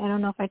guy. I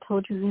don't know if I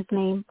told you his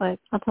name, but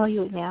I'll tell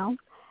you it now.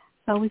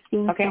 So I was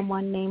seeing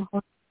someone named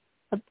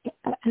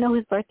I know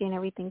his birthday and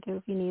everything too,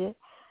 if you need it.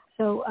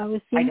 So I was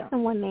seeing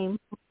someone named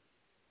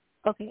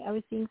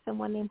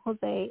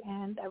Jose,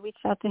 and I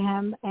reached out to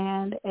him,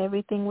 and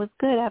everything was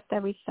good after I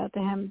reached out to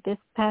him. This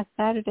past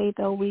Saturday,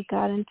 though, we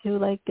got into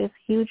like this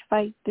huge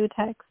fight through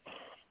text,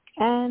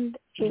 and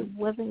it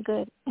wasn't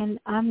good. And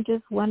I'm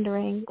just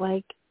wondering,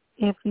 like,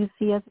 if you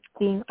see us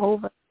being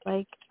over,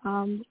 like,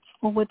 or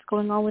what's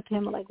going on with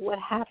him, or like what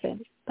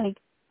happened, like,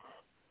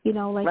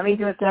 like. Let me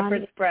do a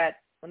separate spread.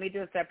 Let me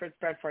do a separate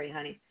spread for you,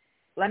 honey.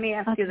 Let me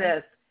ask you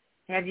this.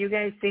 Have you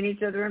guys seen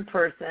each other in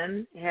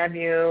person? Have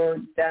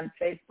you done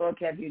Facebook?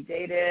 Have you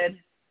dated?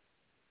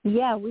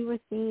 Yeah, we were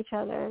seeing each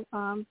other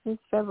since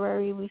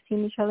February. We've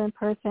seen each other in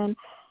person.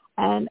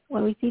 And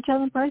when we see each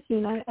other in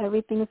person,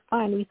 everything is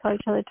fine. We saw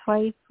each other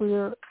twice. We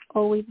were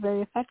always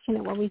very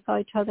affectionate when we saw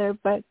each other.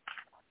 But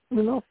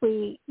we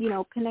mostly,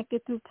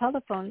 connected through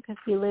telephone because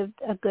he lived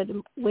a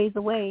good ways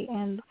away.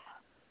 And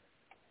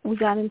we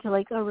got into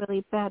like a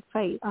really bad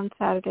fight on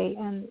Saturday.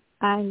 And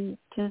I'm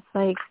just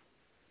like,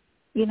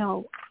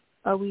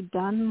 are we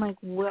done? Like,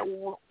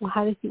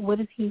 what is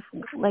he,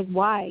 like,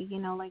 why? You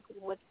know, like,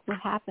 what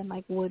happened?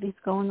 Like, what is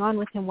going on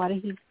with him? Why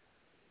did he,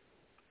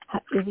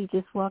 is he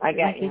just walking? I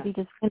got like, you. Is he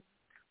just,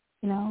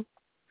 you know?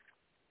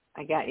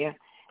 I got you.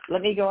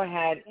 Let me go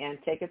ahead and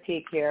take a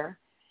peek here.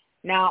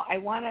 Now, I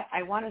want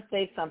to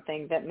say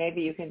something that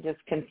maybe you can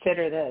just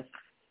consider this.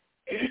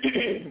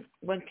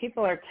 When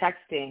people are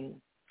texting,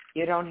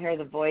 you don't hear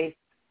the voice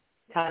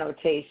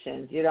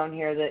connotations. You don't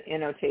hear the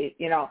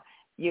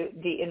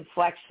the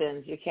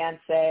inflections. You can't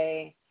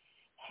say,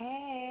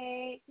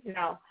 hey,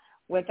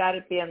 without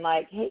it being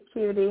like, hey,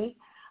 cutie.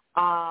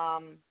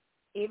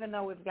 Even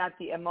though we've got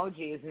the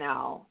emojis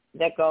now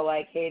that go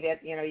like, hey,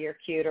 that, you're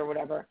cute or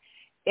whatever,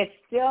 it's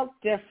still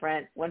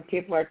different when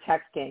people are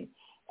texting.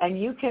 And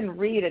you can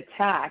read a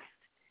text,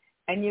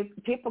 and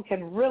people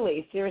can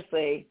really,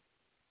 seriously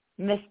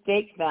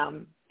mistake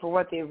them for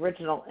what the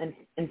original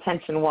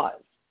intention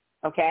was,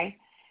 okay?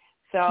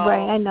 So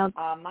right, I know.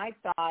 my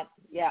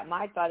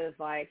thought is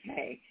like,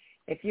 hey,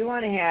 if you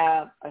want to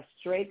have a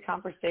straight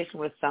conversation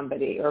with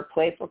somebody or a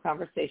playful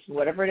conversation,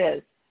 whatever it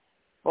is,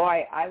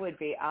 boy, I would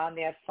be on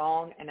that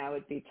phone and I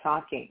would be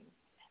talking.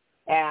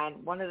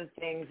 And one of the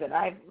things that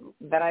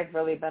I've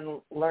really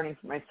been learning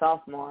for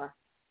myself more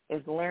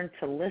is learn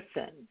to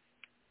listen.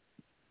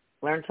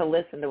 Learn to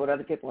listen to what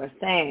other people are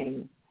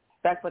saying,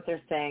 respect what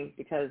they're saying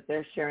because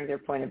they're sharing their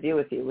point of view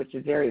with you, which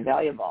is very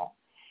valuable.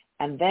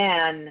 And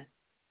then,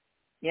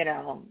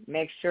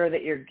 make sure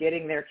that you're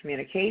getting their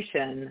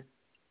communication.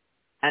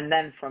 And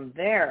then from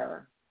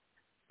there,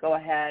 go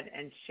ahead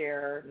and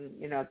share,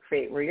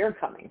 create where you're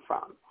coming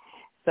from.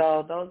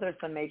 So those are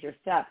some major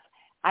steps.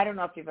 I don't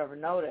know if you've ever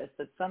noticed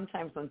that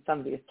sometimes when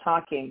somebody is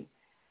talking,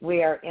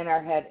 we are in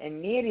our head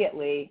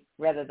immediately,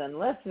 rather than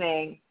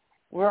listening,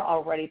 we're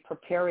already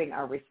preparing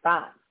our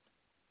response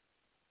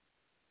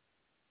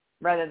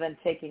rather than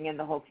taking in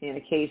the whole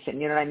communication.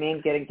 You know what I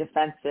mean? Getting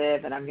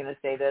defensive, and I'm going to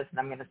say this and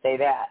I'm going to say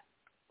that.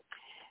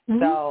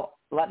 Mm-hmm. So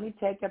let me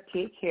take a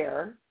peek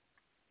here.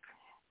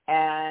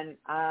 And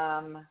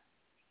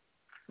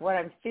what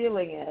I'm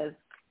feeling is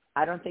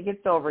I don't think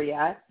it's over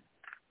yet,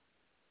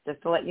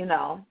 just to let you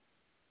know.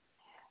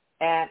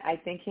 And I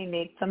think he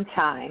needs some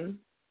time.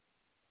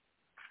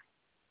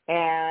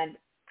 And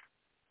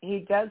he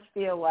does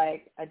feel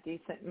like a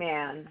decent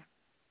man.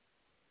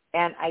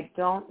 And I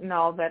don't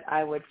know that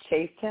I would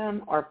chase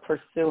him or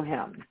pursue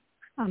him.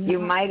 You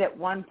might at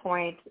one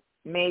point,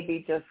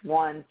 maybe just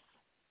once,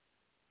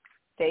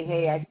 say,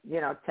 hey,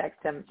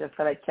 text him, just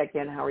that I check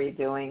in, how are you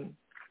doing?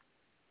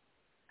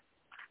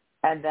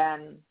 And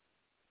then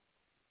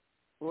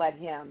let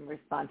him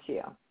respond to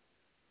you.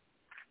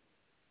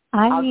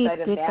 Outside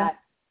of that,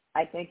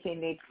 I think he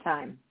needs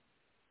time.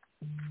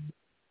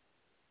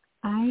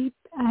 I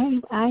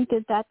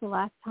did that the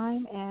last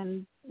time,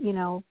 and,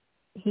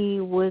 he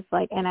was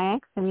like, and I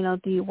asked him,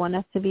 do you want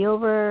us to be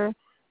over?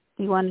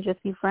 Do you want to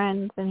just be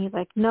friends? And he's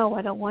like, no,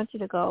 I don't want you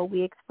to go.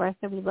 We expressed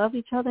that we love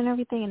each other and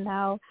everything, and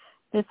now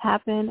this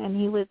happened, and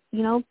he was,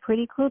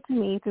 pretty cool to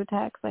me through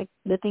text. Like,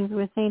 the things we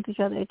were saying to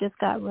each other, it just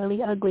got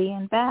really ugly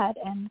and bad,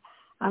 and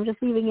I'm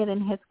just leaving it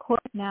in his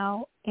court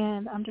now,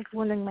 and I'm just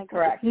wondering, like,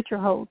 what the future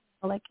holds.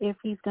 Like, if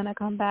he's going to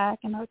come back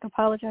and like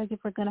apologize if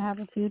we're going to have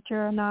a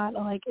future or not,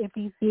 or like if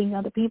he's seeing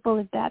other people,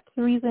 if that's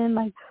the reason,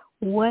 like,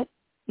 what,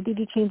 did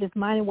he change his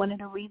mind and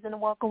wanted a reason to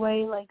walk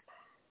away? Like,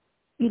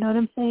 you know what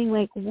I'm saying?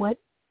 Like, what?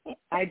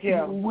 I do.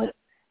 All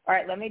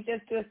right, let me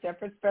just do a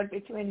separate spread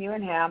between you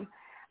and him.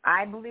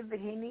 I believe that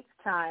he needs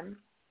time,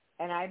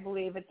 and I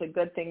believe it's a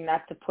good thing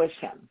not to push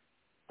him.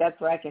 That's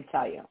what I can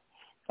tell you.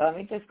 So let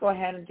me just go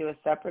ahead and do a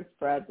separate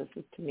spread. This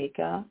is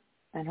Tamika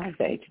and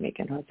Jose, Tamika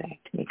and Jose,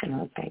 Tamika and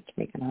Jose,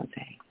 Tamika and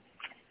Jose.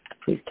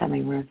 Please tell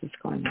me, where is this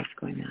going? What's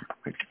going on?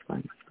 Where's this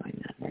going? What's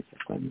going on? Where's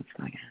this going? What's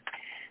going on?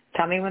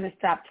 Tell me when to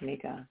stop,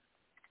 Tamika.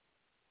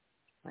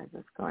 Where's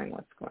this going?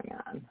 What's going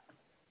on?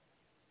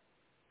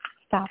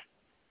 Stop.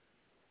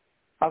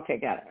 Okay,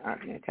 got it. All right,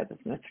 I'm going to cut this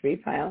into 3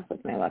 piles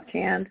with my left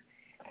hand.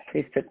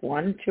 Please pick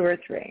 1, 2, or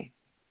 3.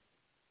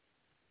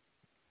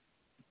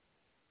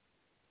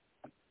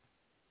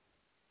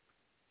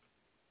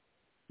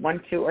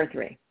 One, 2, or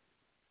 3.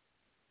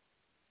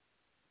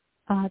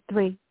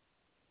 3.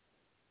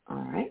 All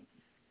right.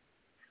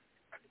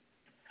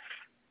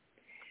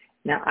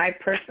 Now, I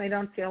personally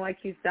don't feel like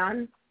he's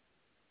done,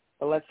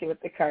 but let's see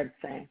what the cards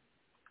say.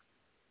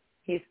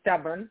 He's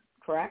stubborn,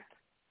 correct?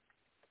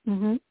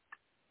 Mm-hmm.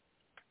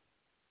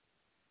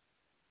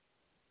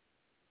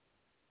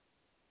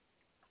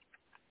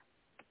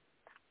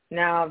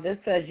 Now, this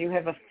says you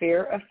have a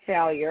fear of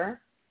failure.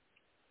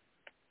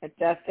 It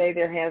does say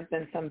there has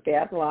been some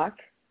bad luck.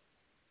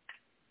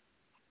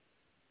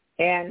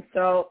 And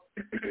so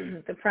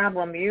the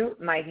problem you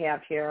might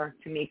have here,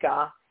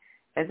 Tamika,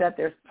 is that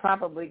there's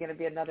probably going to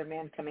be another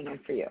man coming in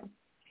for you.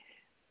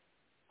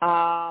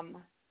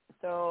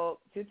 So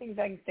 2 things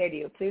I can say to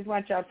you. Please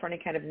watch out for any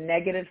kind of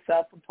negative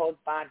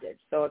self-imposed bondage.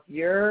 So if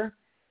you're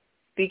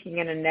speaking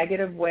in a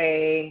negative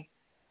way,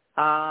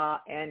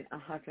 and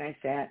how can I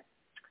say it?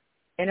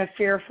 in a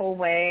fearful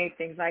way,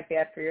 things like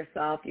that for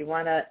yourself.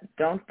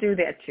 Don't do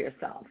that to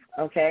yourself,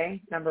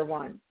 okay? Number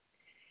one.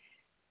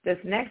 This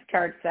next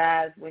card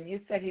says, when you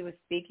said he was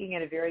speaking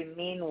in a very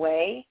mean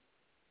way,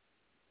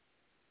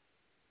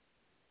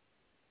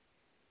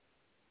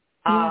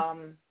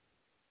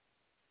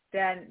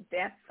 then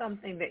that's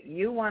something that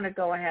you want to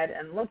go ahead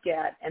and look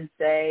at and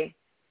say,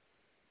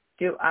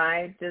 do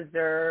I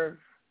deserve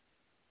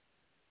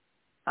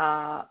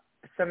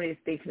somebody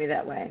to speak to me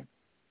that way?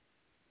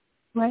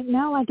 Right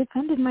now, I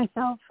defended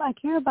myself. I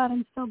care about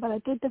him still, but I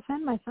did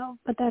defend myself.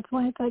 But that's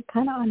why it's like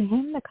kind of on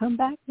him to come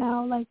back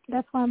now. Like,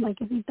 that's why I'm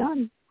like, is he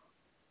done?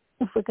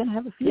 If we're going to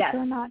have a future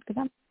or not, because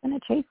I'm going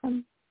to chase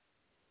him.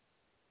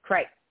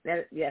 Correct.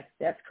 Yes,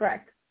 that's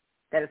correct.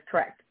 That is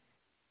correct.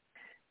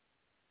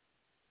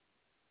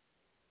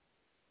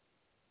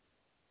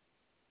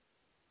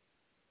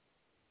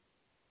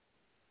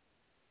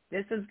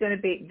 This is going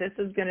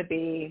to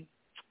be,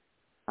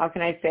 how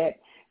can I say it?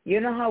 You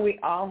know how we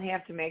all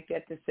have to make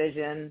that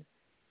decision?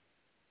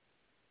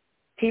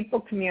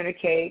 People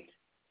communicate.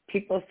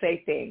 People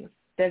say things.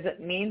 Does it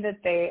mean that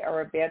they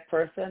are a bad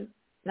person?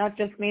 No, it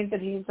just means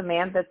that he's a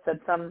man that said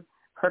some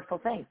hurtful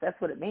things. That's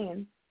what it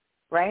means,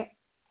 right?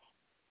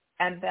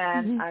 And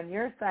then on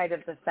your side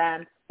of the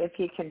fence, if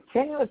he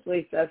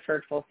continuously says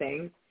hurtful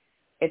things,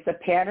 it's a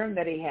pattern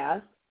that he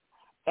has.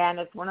 And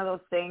it's one of those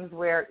things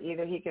where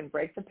either he can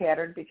break the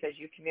pattern because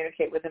you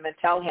communicate with him and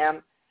tell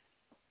him,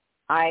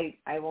 I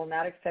will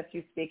not accept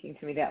you speaking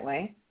to me that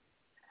way.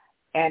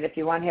 And if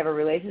you want to have a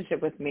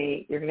relationship with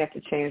me, you're going to have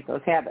to change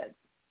those habits.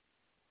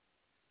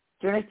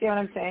 Do you understand what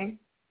I'm saying?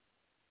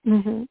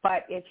 Mm-hmm.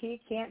 But if he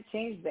can't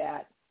change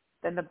that,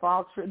 then the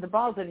ball's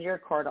in your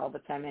court all the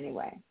time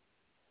anyway.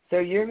 So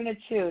you're going to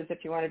choose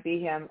if you want to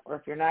be him or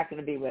if you're not going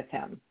to be with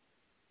him.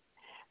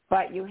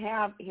 But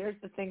here's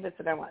the thing that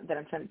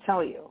I'm trying to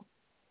tell you,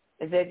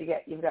 is that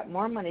you've got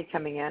more money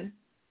coming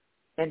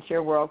into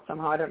your world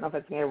somehow. I don't know if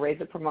it's going to raise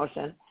a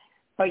promotion,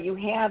 but you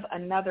have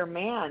another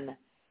man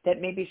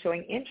that may be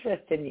showing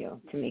interest in you,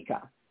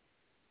 Tamika.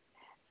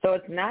 So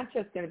it's not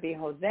just going to be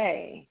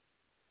Jose.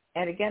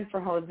 And again, for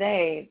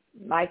Jose,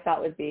 my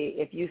thought would be,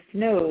 if you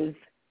snooze,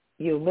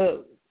 you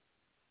lose,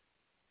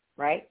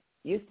 right?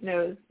 You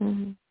snooze,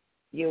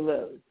 you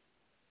lose.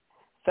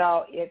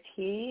 So if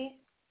he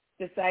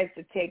decides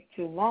to take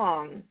too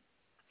long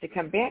to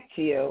come back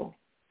to you,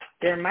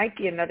 there might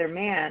be another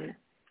man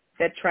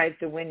that tries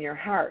to win your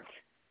heart.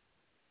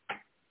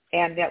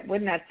 And that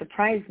would not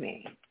surprise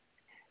me.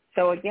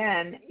 So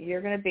again,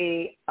 you're going to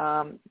be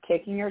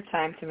taking your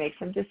time to make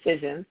some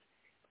decisions.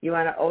 You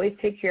want to always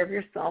take care of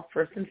yourself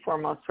first and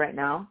foremost right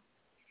now.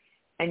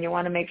 And you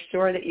want to make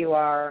sure that you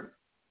are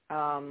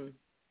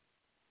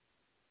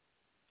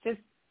just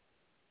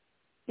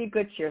be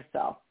good to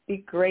yourself. Be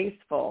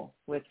graceful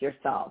with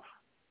yourself.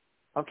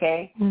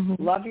 Okay?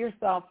 Mm-hmm. Love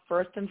yourself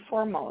first and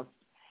foremost.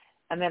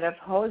 And then if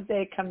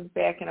Jose comes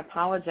back and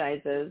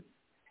apologizes,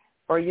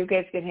 or you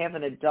guys can have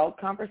an adult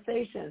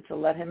conversation to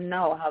let him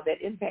know how that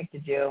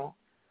impacted you,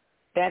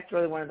 that's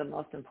really one of the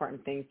most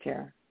important things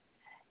here.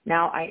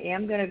 Now, I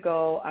am going to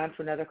go on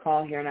to another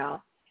call here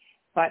now,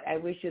 but I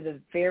wish you the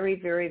very,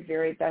 very,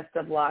 very best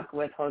of luck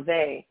with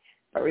Jose.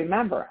 But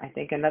remember, I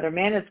think another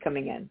man is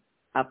coming in.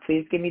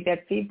 Please give me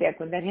that feedback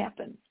when that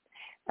happens.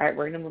 All right,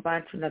 we're going to move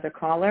on to another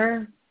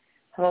caller.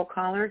 Hello,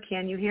 caller.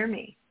 Can you hear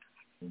me?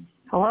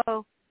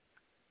 Hello.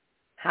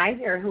 Hi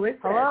there. Who is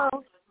this? Hello.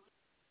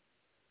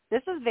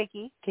 This is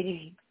Vicki.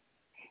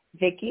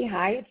 Vicki,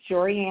 hi. It's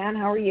Yorianne.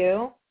 How are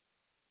you?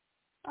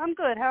 I'm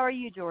good. How are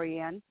you,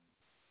 Yorianne?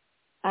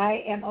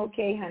 I am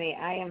okay, honey.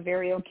 I am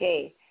very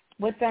okay.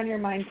 What's on your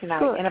mind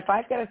tonight? Good. And if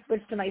I've got to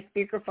switch to my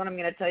speakerphone, I'm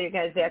going to tell you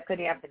guys that could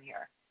happen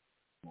here.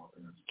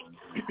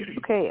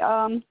 Okay.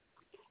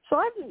 So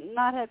I've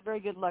not had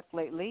very good luck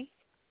lately.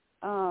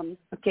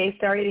 Okay.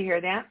 Sorry to hear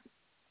that.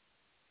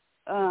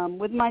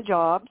 With my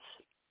jobs.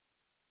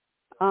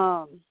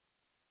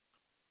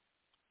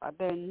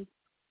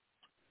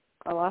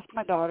 I lost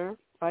my daughter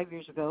 5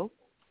 years ago.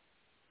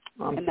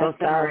 I'm and so that's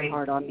been sorry. really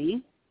hard on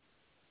me.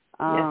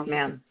 Yes,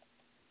 ma'am.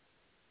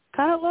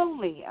 Kind of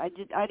lonely. I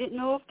didn't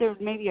know if there was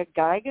maybe a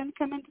guy going to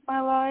come into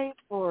my life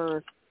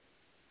or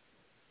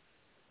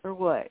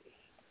what.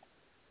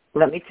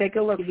 Let me take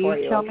a look Can for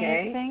you you, tell okay? me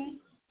anything?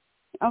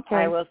 Okay.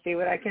 I will see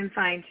what I can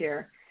find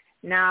here.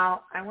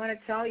 Now, I want to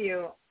tell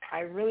you, I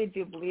really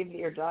do believe that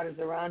your daughter's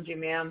around you,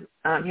 ma'am.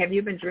 Have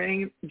you been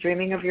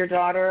dreaming of your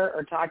daughter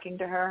or talking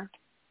to her?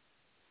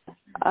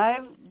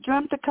 I've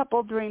dreamt a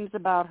couple dreams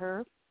about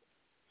her.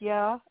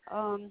 Yeah.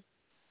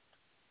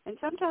 And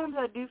sometimes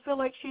I do feel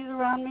like she's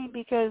around me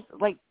because,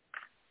 like,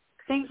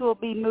 things will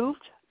be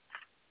moved.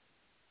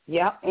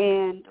 Yep.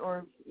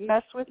 Or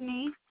mess with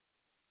me.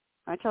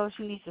 I tell her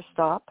she needs to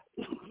stop.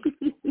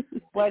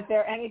 Was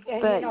there anything,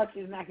 but, you know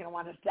she's not going to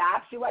want to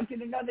stop. She wants you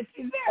to know that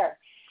she's there.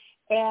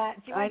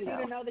 And she wants you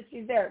to know that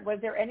she's there. Was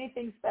there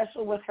anything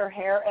special with her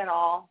hair at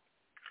all?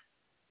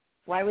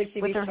 Why would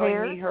she be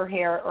showing me her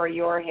hair or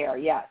your hair?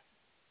 Yes.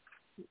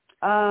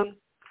 Well,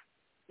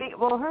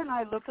 her and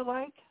I looked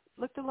alike.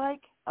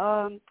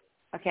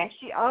 Okay.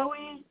 She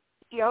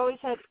always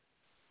had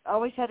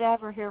always had to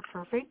have her hair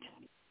perfect.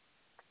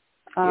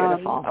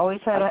 Beautiful.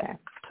 Always had to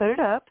put it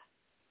up.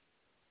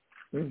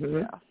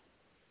 Mhm. Yeah.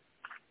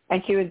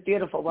 And she was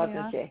beautiful,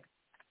 wasn't she?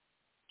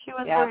 She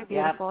was very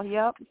beautiful.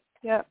 Yep.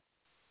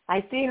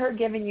 I see her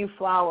giving you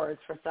flowers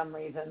for some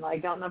reason. I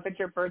don't know if it's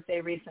your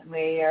birthday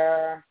recently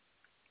or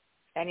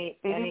any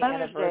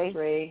anniversary.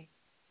 Day.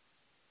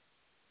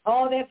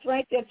 Oh, that's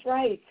right.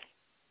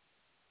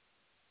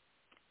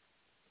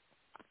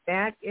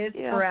 That is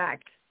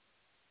correct.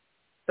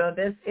 So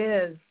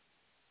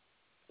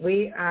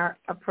we are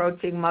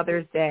approaching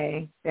Mother's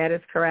Day. That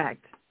is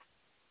correct.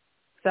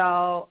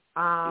 So,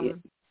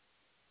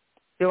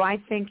 do I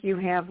think you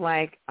have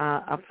like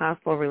a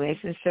possible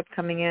relationship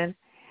coming in?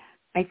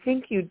 I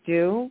think you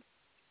do.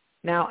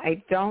 Now,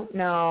 I don't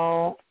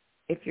know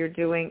if you're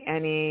doing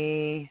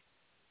any,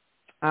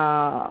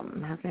 how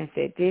can I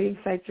say, dating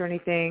sites or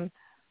anything.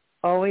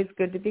 Always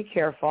good to be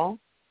careful.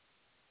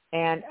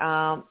 And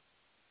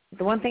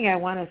the one thing I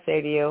want to say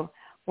to you,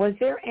 was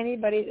there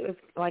anybody that was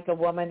like a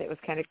woman that was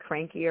kind of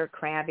cranky or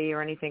crabby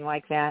or anything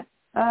like that?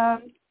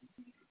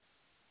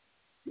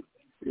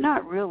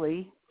 Not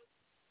really.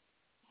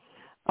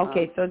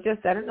 Okay, so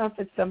just, I don't know if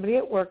it's somebody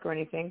at work or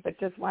anything, but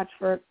just watch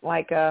for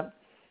like a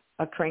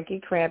cranky,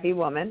 crabby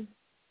woman.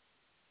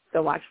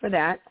 So watch for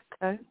that.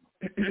 Okay.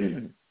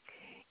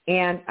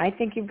 And I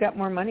think you've got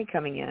more money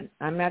coming in.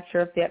 I'm not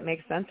sure if that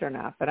makes sense or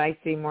not, but I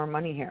see more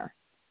money here.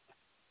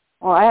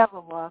 Well, I have a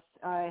loss.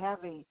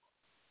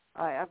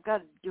 I've got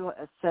to do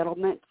a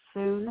settlement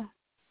soon.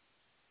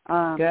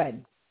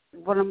 Good.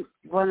 One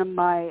of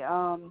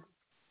my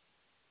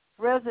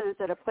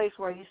residents at a place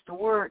where I used to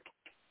work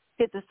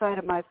hit the side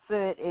of my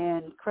foot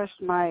and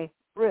crushed my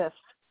wrist.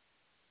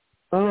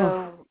 Oh.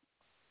 So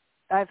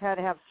I've had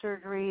to have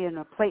surgery and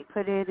a plate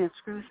put in and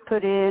screws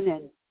put in,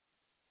 and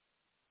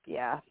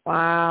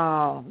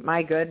Wow,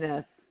 my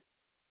goodness.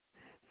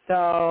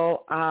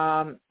 So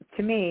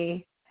to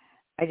me,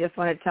 I just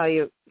want to tell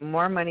you,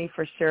 more money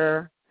for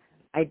sure.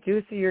 I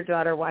do see your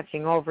daughter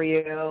watching over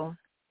you,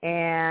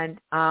 and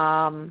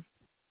I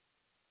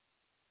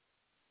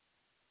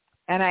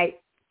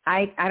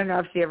don't know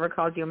if she ever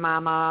called you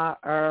mama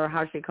or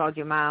how she called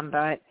you mom,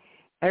 but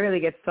I really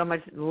get so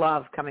much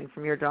love coming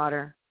from your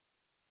daughter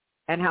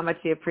and how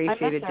much she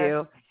appreciated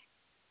you.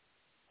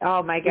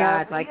 Oh my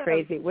God, like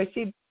crazy. Was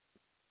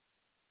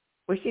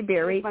she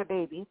buried? She's my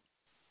baby.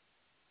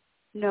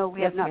 No, we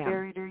Yes, have not ma'am.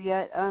 buried her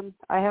yet.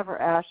 I have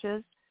her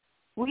ashes.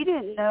 We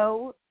didn't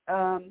know.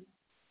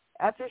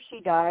 After she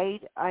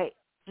died, I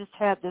just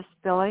had this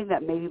feeling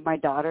that maybe my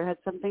daughter had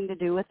something to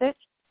do with it.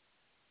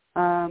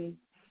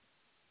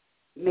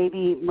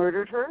 Maybe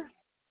murdered her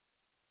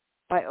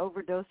by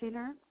overdosing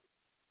her.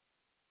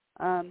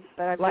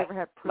 But I've never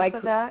had proof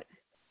of that.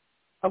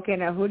 Okay,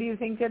 now who do you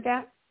think did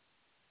that?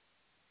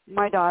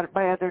 My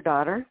other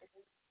daughter.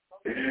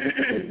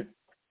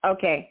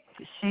 Okay,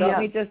 so let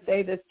me just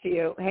say this to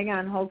you. Hang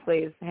on, hold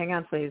please. Hang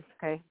on, please.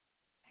 Okay.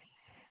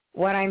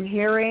 What I'm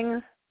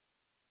hearing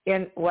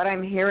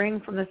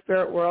from the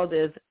spirit world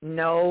is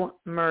no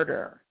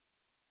murder.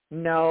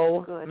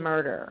 No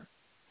murder.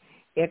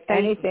 If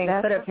anything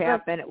could have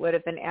happened, it would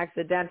have been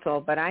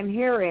accidental. But I'm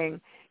hearing,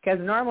 because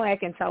normally I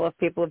can tell if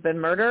people have been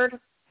murdered,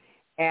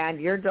 and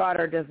your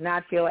daughter does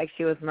not feel like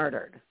she was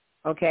murdered.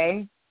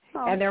 Okay?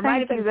 Oh, and there might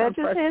have been some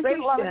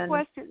frustration. A lot of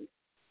questions.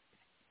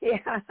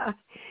 Yeah.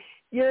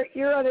 Your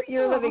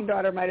living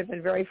daughter might have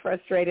been very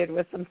frustrated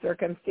with some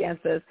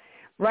circumstances.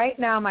 Right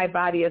now, my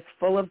body is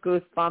full of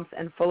goosebumps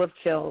and full of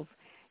chills,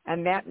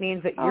 and that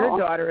means that your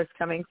daughter is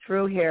coming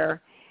through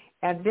here,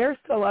 and there's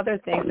still other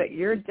things that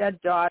your dead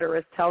daughter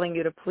is telling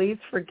you to please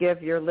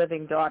forgive your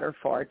living daughter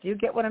for. Do you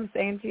get what I'm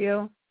saying to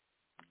you?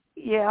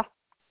 Yeah.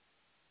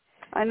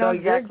 I know so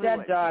exactly your dead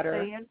what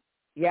daughter, she's saying.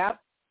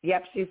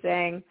 Yep, she's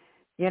saying,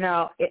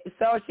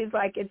 so she's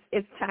like,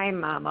 it's time,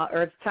 Mama,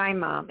 or it's time,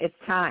 Mom, it's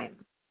time.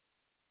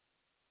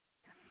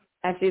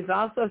 And she's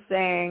also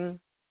saying,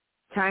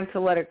 time to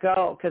let it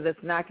go because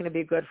it's not going to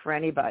be good for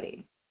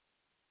anybody.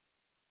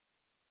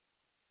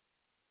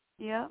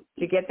 Yeah.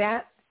 Did you get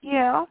that?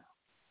 Yeah.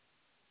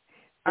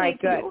 All right,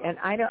 good. You. And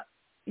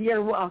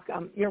you're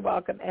welcome. You're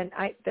welcome. And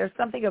there's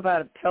something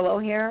about a pillow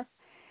here,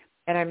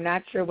 and I'm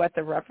not sure what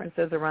the reference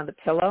is around the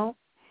pillow,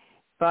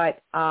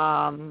 but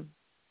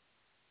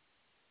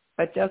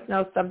just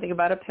know something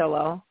about a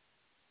pillow,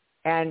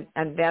 and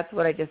that's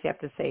what I just have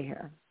to say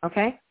here.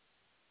 Okay?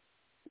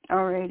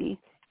 Alrighty.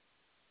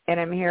 And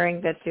I'm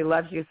hearing that she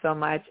loves you so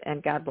much,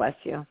 and God bless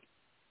you.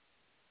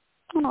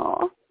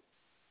 Oh,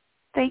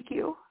 thank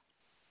you.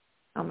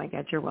 Oh my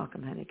God, you're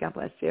welcome, honey. God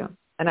bless you.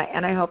 And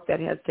I hope that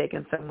has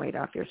taken some weight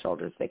off your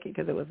shoulders, Vicki,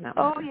 because it was not.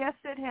 Oh, yes,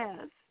 it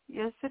has.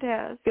 Yes, it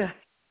has. Good.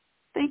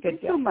 Thank Good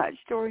you so much,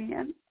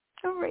 Yorianne.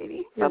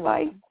 Alrighty. You're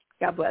Bye-bye. welcome.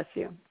 God bless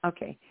you.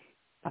 Okay.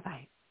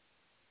 Bye-bye.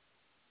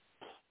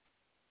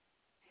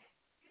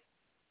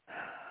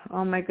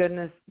 Oh my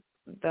goodness,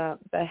 the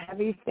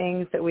heavy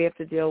things that we have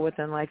to deal with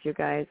in life, you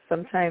guys.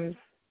 Sometimes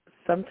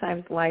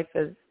life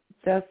is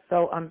just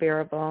so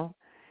unbearable,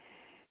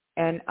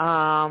 and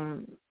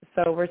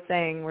So we're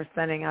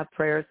sending out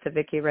prayers to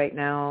Vicki right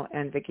now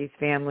and Vicki's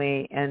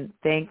family, and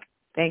thank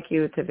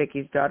you to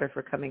Vicki's daughter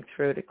for coming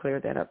through to clear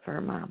that up for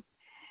her mom.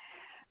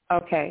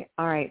 Okay,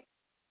 all right.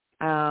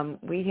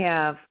 We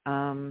have,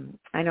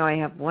 I know I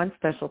have one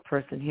special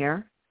person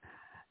here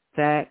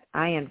that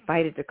I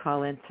invited to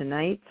call in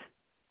tonight,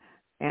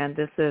 and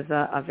this is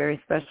a very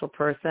special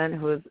person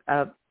who's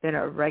been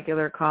a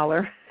regular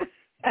caller.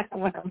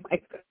 One of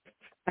my good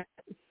friends.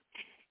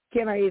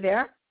 Kim, are you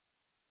there?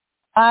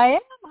 I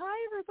am.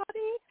 Hi,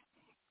 everybody.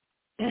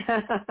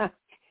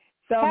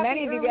 So Happy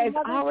many of you early guys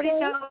Mother's already Day.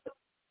 know.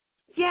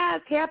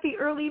 Yes, happy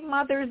early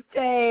Mother's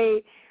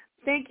Day.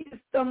 Thank you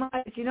so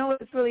much. You know,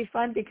 it's really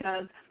fun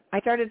because I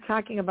started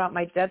talking about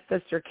my dead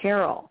sister,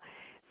 Carol.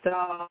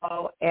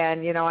 So,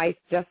 and, you know, I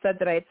just said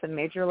that I had some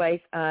major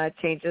life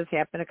changes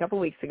happen a couple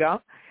weeks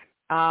ago,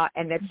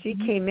 and that she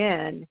came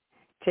in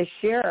to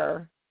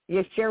share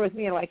with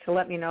me and like to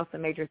let me know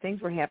some major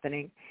things were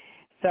happening.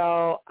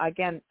 So,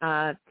 again,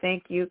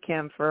 thank you,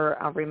 Kim, for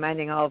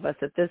reminding all of us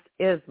that this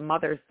is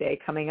Mother's Day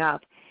coming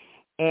up.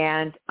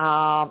 And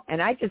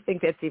I just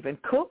think that's even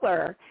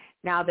cooler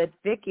now that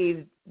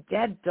Vicki's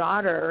dead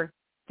daughter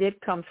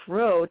did come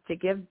through to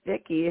give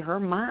Vicki, her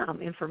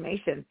mom,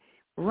 information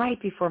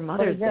right before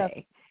Mother's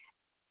Day.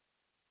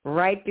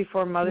 Right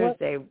before Mother's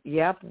Day.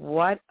 Yep,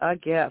 what a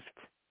gift.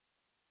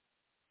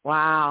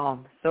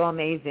 Wow, so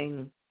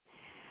amazing.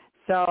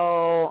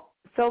 So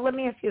let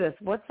me ask you this.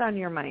 What's on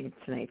your mind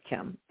tonight,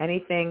 Kim?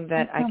 Anything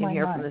that I can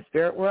hear from the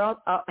spirit world?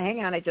 Oh,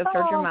 hang on. I just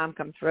heard your mom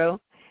come through.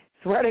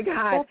 Swear to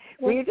God.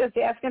 Were you just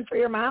asking for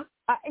your mom?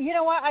 You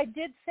know what? I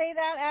did say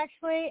that,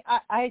 actually.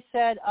 I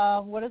said,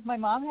 what does my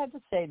mom have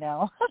to say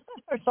now?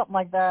 Or something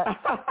like that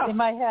in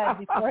my head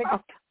before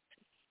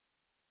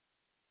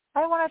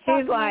I want to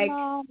talk to my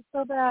mom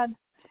so bad.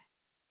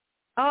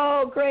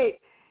 Oh, great.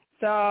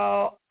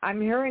 So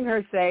I'm hearing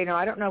her say, no,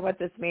 I don't know what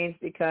this means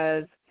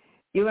because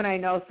you and I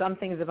know some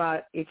things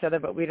about each other,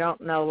 but we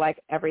don't know, like,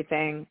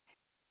 everything.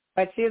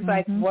 But she's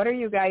like, what are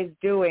you guys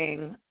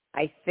doing,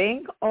 I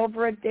think,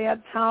 over at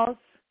Dad's house?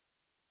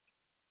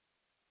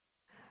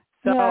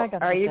 So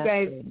are you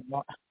guys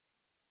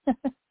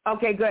 –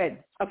 Okay, good.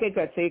 So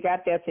you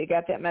got that. So you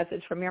got that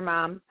message from your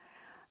mom.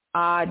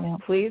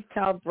 Please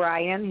tell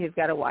Brian he's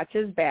got to watch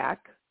his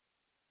back.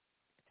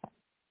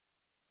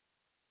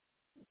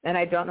 And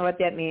I don't know what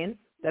that means.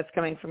 That's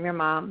coming from your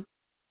mom.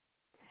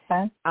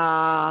 Okay.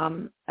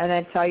 And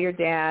then tell your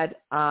dad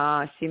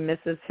she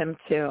misses him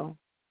too.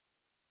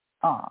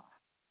 Oh.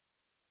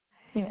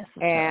 He misses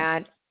her.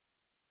 And,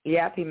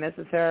 yep, he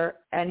misses her.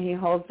 And he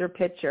holds her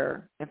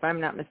picture, if I'm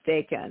not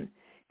mistaken,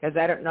 because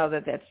I don't know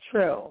that that's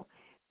true.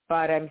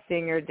 But I'm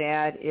seeing your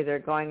dad either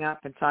going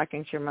up and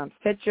talking to your mom's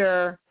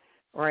picture,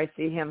 or I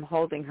see him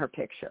holding her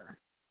picture.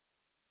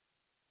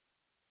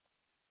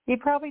 He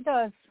probably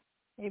does.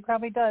 He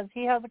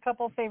has a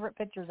couple of favorite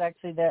pictures,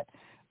 actually, that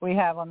we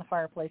have on the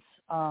fireplace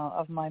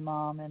of my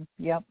mom. And,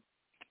 yep.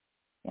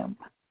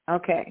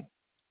 Okay.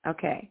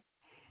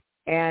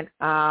 And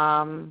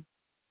I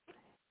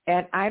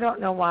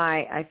don't know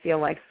why I feel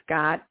like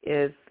Scott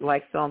is,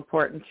 like, so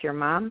important to your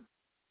mom.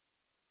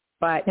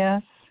 But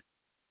yes,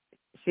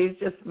 she's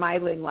just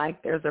smiling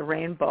like there's a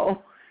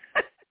rainbow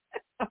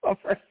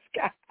over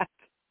Scott.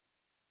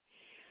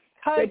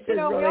 Which is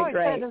really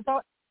great.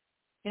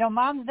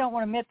 Moms don't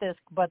want to admit this,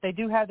 but they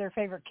do have their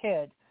favorite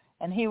kid,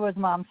 and he was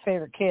Mom's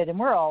favorite kid, and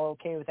we're all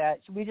okay with that.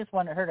 We just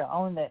wanted her to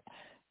own that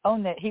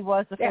he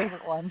was the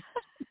favorite one.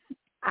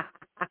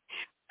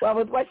 Well,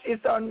 with what she's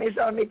showing me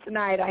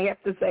tonight, I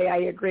have to say I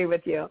agree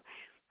with you.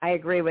 He's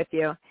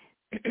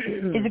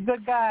a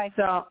good guy.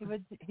 So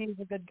he's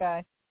a good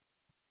guy.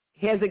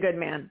 He is a good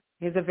man.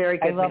 He's a very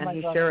good man.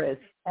 He sure is.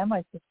 And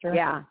my sister.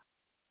 Yeah.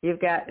 You've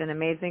got an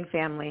amazing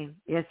family.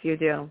 Yes, you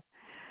do.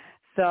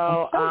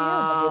 So,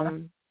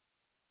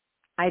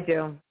 I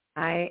do.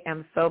 I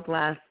am so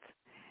blessed.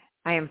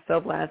 I've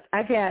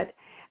had,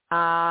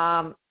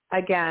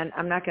 again,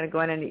 I'm not going to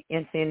go into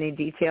any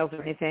details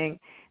or anything,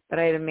 but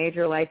I had a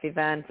major life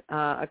event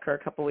occur a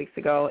couple weeks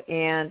ago,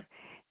 and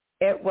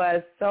it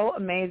was so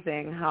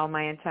amazing how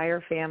my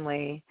entire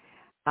family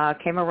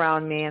came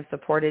around me and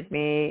supported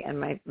me, and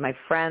my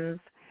friends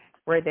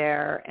were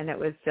there, and it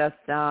was just,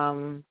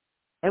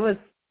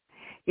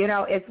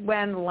 it's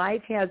when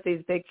life has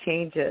these big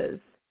changes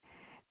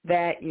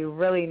that you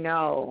really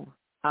know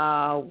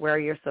where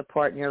your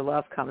support and your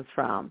love comes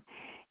from.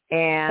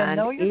 And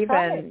so your even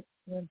tribe.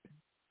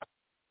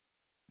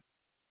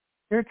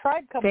 Your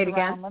tribe comes say it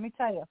again? around, let me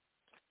tell you.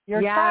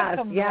 Your tribe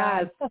comes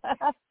around.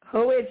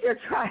 Who is your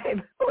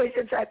tribe?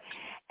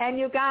 And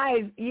you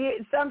guys,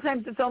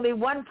 sometimes it's only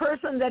one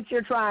person that's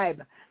your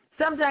tribe.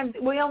 Sometimes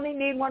we only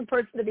need one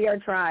person to be our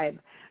tribe.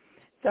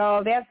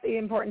 So that's the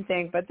important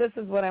thing. But this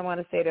is what I want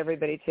to say to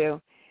everybody,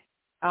 too.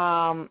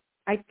 I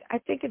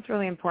think it's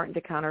really important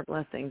to count our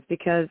blessings,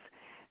 because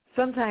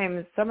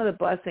sometimes some of the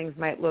blessings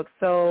might look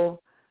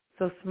so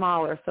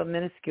small or so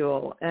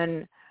minuscule.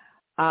 And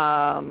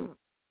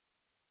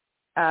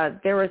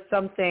there were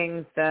some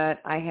things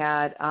that I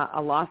had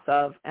a loss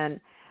of, and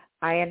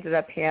I ended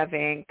up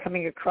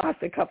coming across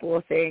a couple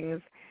of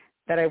things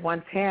that I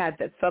once had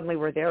that suddenly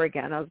were there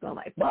again. I was going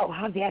like, whoa,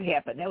 how'd that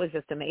happen? That was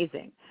just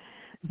amazing.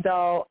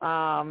 So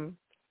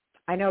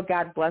I know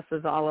God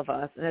blesses all of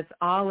us, and it's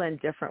all in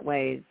different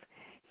ways.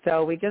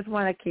 So we just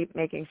want to keep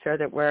making sure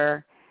that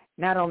we're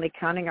not only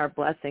counting our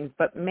blessings,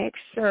 but make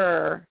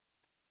sure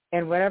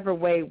in whatever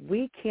way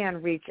we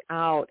can reach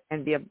out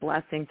and be a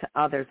blessing to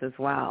others as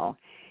well.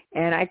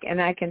 And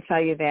I can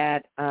tell you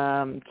that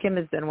Kim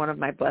has been one of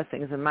my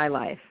blessings in my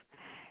life.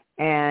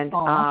 And,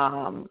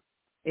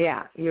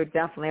 yeah, you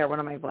definitely are one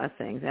of my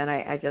blessings. And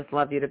I just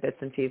love you to bits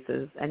and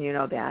pieces, and you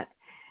know that.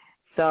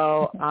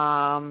 So,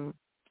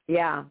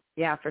 yeah,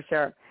 for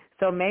sure.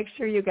 So make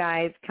sure you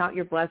guys count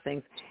your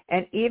blessings.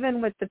 And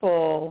even with the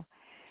bowl,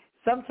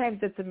 sometimes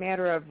it's a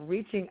matter of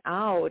reaching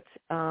out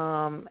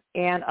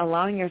and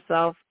allowing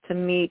yourself to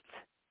meet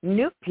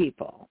new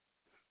people.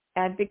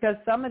 And because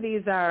some of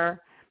these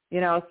are,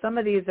 some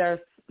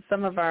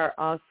of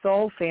our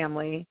soul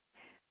family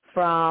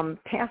from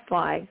past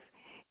lives,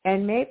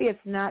 and maybe it's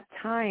not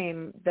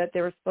time that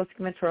they were supposed to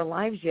come into our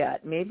lives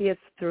yet. Maybe it's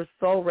through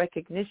soul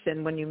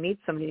recognition when you meet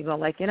somebody, you go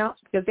like,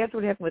 because that's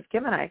what happened with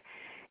Kim and I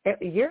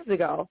years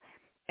ago.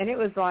 And it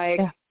was like,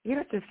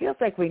 it just feels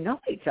like we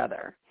know each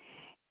other.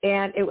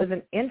 And it was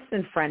an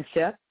instant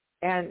friendship,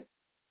 and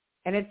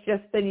it's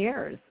just been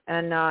years.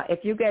 And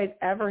if you guys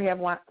ever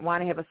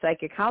want to have a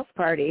psychic house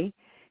party,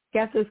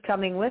 guess who's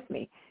coming with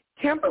me?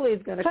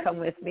 Kimberly's going to come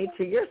with me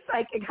to your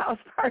psychic house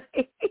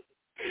party.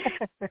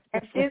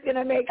 And she's going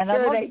to make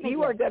sure that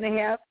you are going to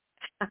have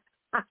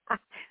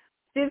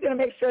she's going to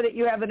make sure that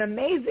you have an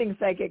amazing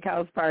psychic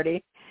house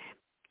party.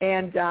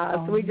 And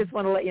so we just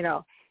want to let you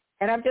know.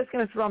 And I'm just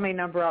going to throw my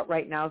number out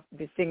right now,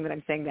 seeing that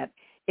I'm saying that.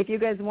 If you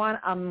guys want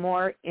a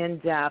more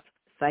in-depth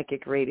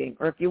psychic reading,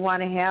 or if you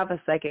want to have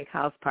a psychic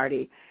house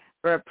party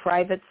or a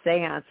private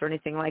seance or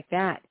anything like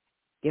that,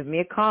 give me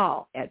a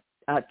call at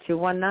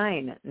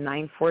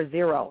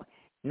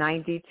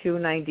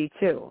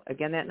 219-940-9292.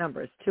 Again, that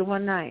number is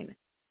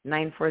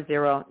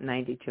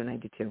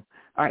 219-940-9292.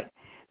 All right.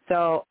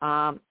 So,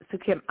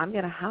 Kim, I'm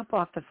going to hop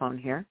off the phone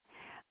here.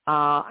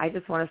 I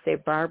just want to say,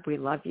 Barb, we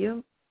love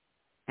you,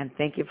 and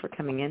thank you for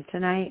coming in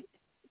tonight.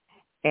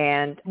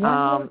 And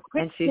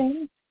she's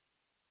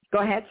go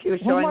ahead. She was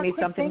showing me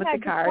something with the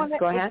cards.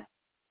 Go ahead.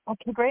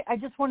 Okay, great. I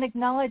just want to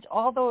acknowledge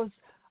all those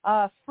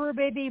fur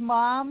baby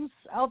moms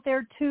out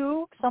there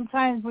too.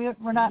 Sometimes we're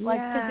not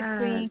like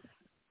physically,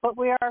 but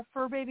we are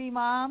fur baby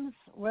moms,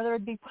 whether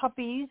it be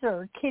puppies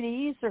or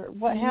kitties or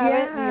what have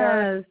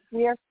it.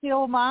 We are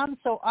still moms.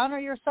 So honor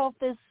yourself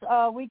this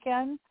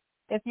weekend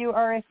if you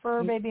are a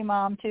fur baby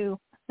mom too.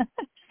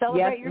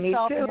 Celebrate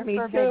yourself and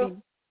your fur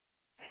baby.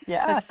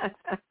 Yes.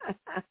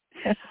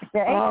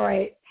 Okay. All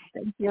right.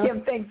 Thank you.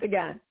 Kim, thanks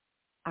again.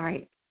 All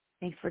right.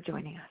 Thanks for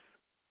joining us.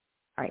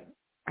 All right.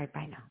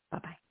 Bye now.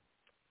 Bye-bye.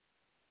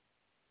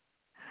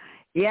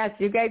 Yes,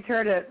 you guys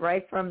heard it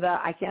right from the,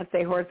 I can't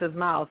say horse's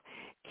mouth.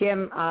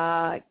 Kim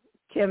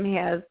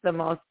has the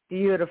most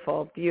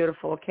beautiful,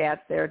 beautiful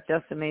cats. They're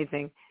just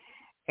amazing.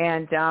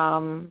 And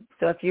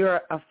so if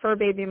you're a fur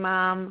baby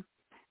mom,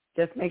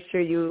 just make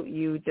sure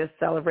you just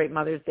celebrate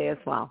Mother's Day as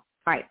well.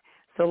 All right.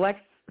 So let's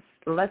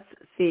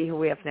see who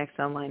we have next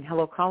online.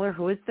 Hello, caller.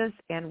 Who is this,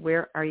 and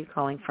where are you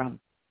calling from?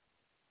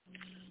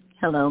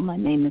 Hello, my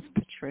name is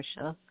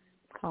Patricia,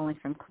 calling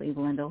from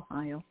Cleveland,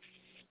 Ohio.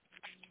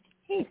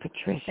 Hey,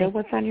 Patricia.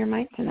 What's on your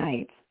mind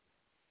tonight?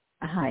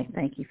 Hi.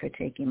 Thank you for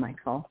taking my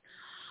call.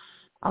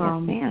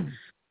 Yes, ma'am.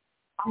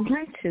 I'd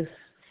like to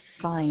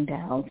find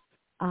out.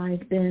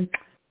 I've been,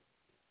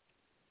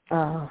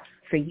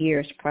 for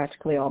years,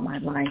 practically all my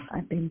life,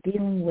 I've been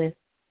dealing with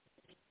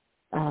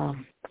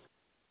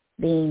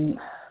being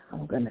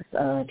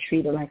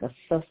treated like a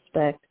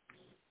suspect,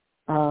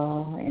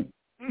 and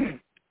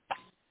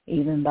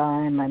even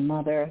by my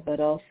mother, but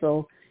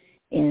also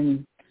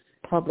in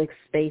public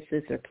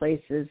spaces or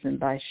places and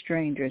by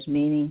strangers,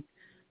 meaning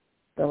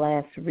the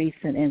last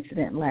recent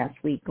incident last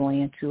week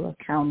going into a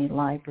county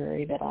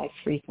library that I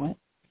frequent.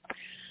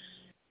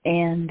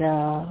 And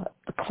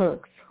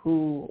clerks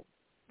who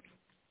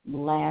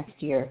last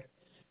year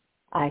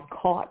I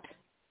caught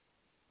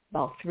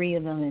about 3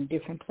 of them in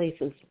different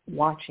places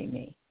watching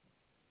me.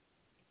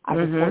 I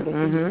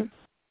reported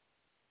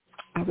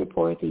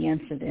the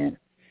incident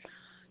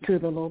to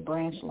the little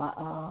branch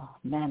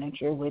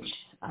manager, which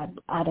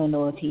I don't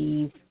know if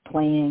he's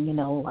playing,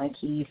 like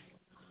he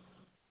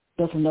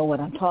doesn't know what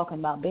I'm talking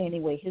about, but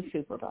anyway, his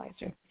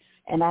supervisor.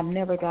 And I've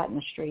never gotten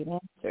a straight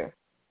answer.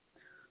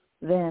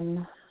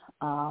 Then,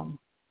 but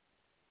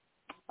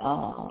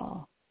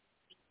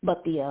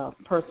the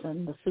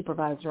person, the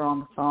supervisor on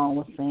the phone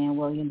was saying,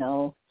 well,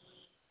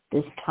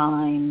 this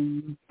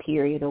time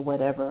period or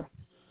whatever,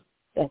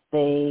 that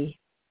they,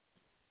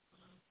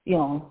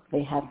 they'll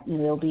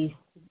be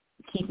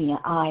keeping an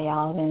eye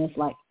out, and it's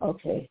like,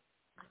 okay.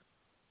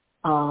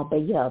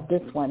 But yeah,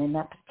 this one, and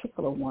that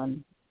particular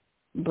one,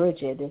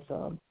 Bridget, is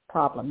a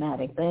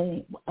problematic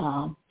thing,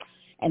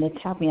 and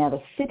it's happening at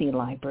a city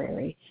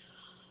library.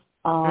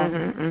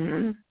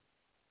 Do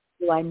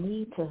I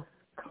need to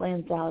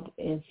cleanse out?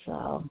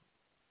 Because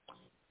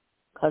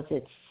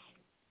it's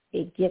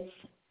it gets,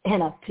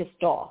 and I'm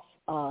pissed off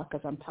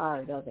because I'm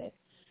tired of it.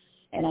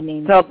 And I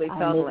mean, totally.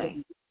 I live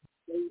in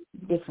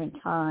a different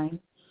time.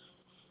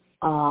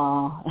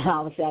 And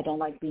obviously I don't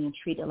like being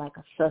treated like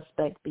a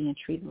suspect, being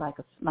treated like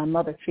my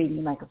mother treated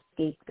me like a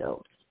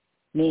scapegoat,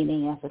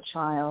 meaning as a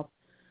child,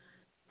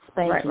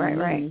 spanking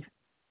me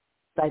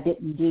I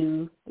didn't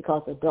do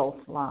because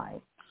adults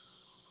lied.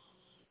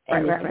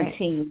 And it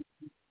continues.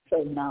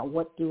 So now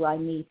what do I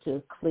need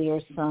to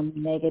clear some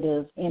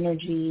negative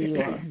energy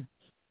or person?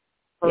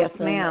 Yes,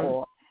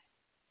 ma'am.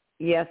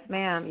 Yes,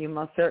 ma'am, you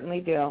most certainly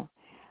do.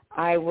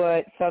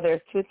 So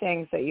there's two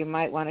things that you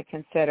might want to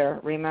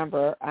consider.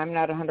 Remember, I'm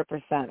not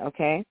 100%,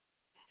 okay?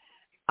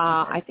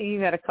 I think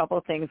you've got a couple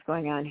of things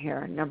going on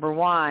here. Number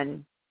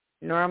one,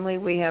 normally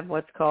we have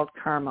what's called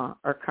karma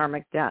or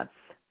karmic debts.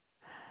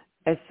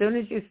 As soon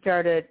as you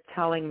started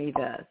telling me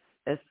this,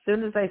 as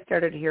soon as I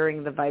started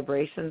hearing the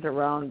vibrations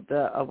around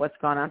what's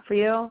going on for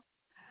you,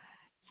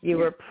 you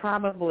were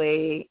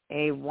probably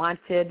a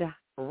wanted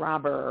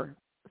robber,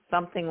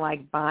 something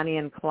like Bonnie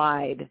and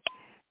Clyde,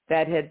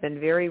 that had been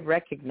very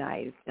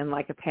recognized in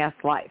like a past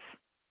life.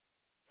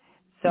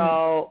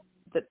 So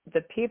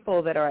the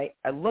people that are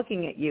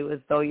looking at you as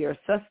though you're a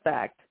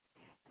suspect,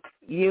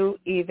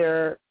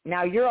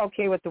 now you're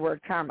okay with the word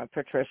karma,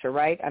 Patricia,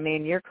 right? I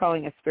mean, you're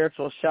calling a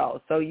spiritual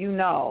show, so you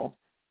know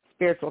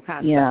spiritual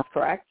concepts,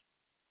 correct?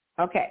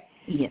 Okay.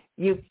 Yes.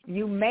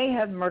 You may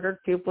have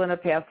murdered people in a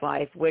past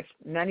life, which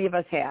many of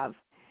us have.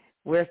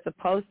 We're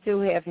supposed to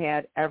have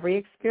had every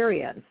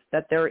experience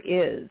that there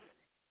is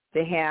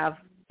to have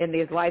in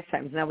these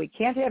lifetimes. Now, we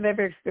can't have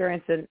every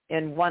experience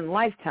in one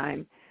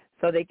lifetime,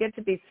 so they get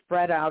to be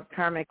spread out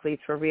karmically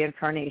through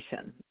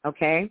reincarnation,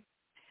 okay?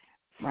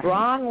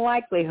 Strong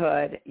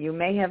likelihood you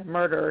may have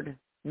murdered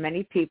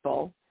many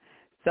people.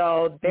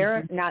 So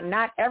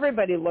not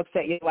everybody looks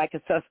at you like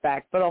a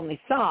suspect, but only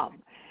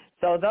some.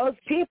 So those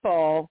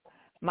people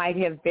might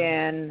have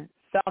been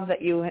some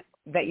that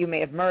you may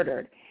have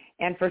murdered.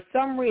 And for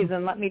some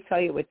reason, let me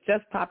tell you, it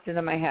just popped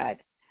into my head.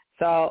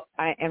 So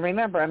and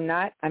remember, I'm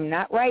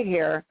not right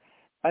here,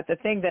 but the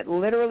thing that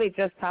literally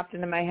just popped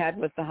into my head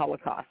was the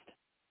Holocaust.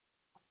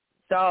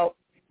 So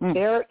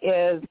there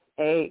is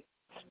a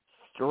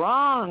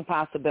strong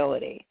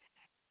possibility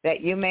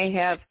that you may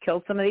have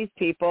killed some of these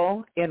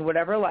people in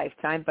whatever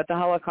lifetime, but the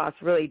Holocaust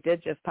really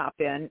did just pop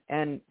in,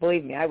 and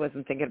believe me, I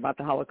wasn't thinking about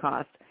the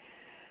Holocaust.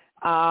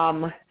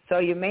 So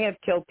you may have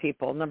killed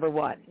people, number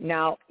one.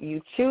 Now, you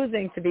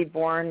choosing to be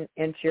born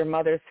into your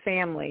mother's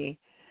family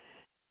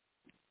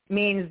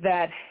means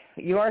that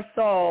your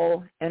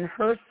soul and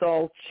her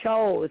soul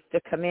chose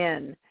to come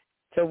in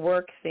to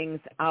work things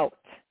out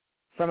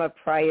from a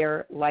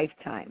prior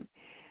lifetime.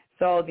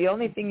 So the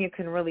only thing you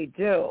can really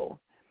do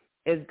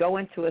is go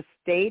into a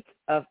state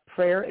of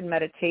prayer and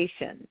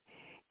meditation.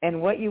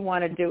 And what you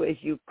want to do is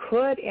you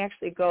could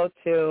actually go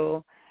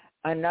to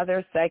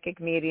another psychic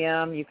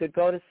medium. You could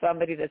go to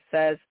somebody that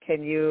says,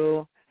 can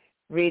you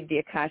read the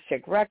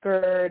Akashic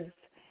records?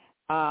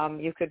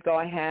 You could go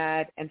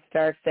ahead and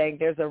start saying,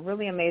 there's a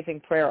really amazing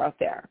prayer out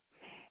there.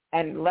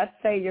 And let's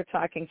say you're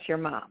talking to your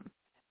mom.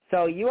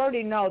 So you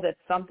already know that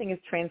something has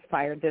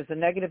transpired. There's a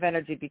negative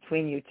energy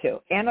between you two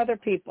and other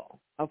people,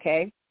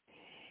 okay?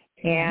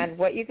 And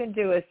what you can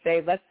do is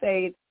say, let's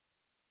say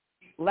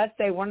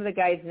one of the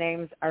guys'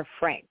 names are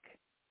Frank.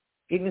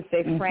 You can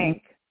say,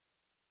 Frank,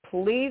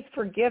 please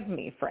forgive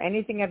me for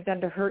anything I've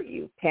done to hurt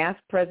you, past,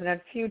 present,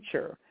 and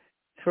future,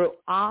 through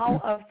all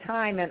of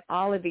time and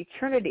all of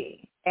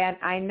eternity. And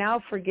I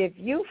now forgive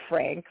you,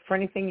 Frank, for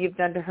anything you've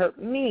done to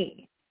hurt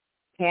me,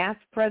 past,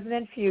 present,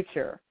 and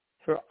future,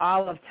 through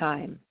all of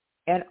time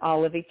and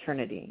all of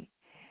eternity.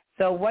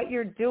 So what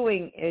you're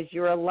doing is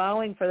you're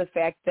allowing for the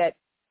fact that,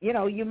 you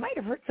know, you might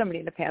have hurt somebody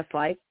in the past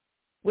life,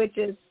 which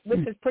is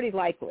pretty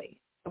likely.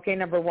 Okay,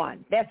 number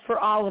one. That's for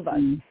all of us,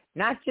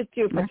 not just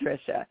you,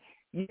 Patricia.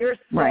 Your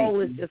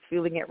soul is just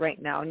feeling it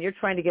right now, and you're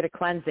trying to get a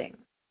cleansing.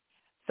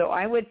 So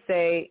I would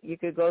say you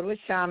could go to a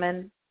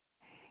shaman.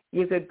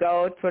 You could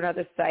go to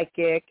another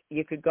psychic.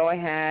 You could go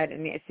ahead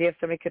and see if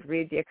somebody could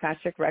read the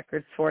Akashic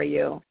records for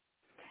you.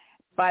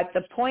 But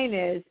the point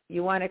is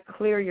you want to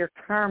clear your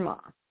karma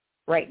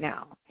right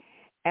now.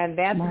 And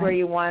that's where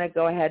you want to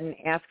go ahead and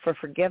ask for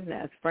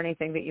forgiveness for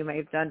anything that you may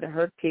have done to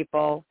hurt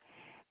people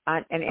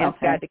and ask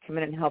God to come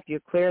in and help you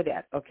clear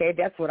that. Okay?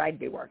 That's what I'd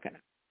be working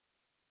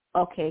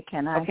on. Okay.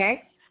 Can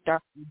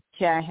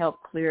I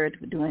help clear it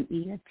with doing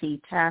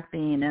EFT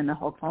tapping and the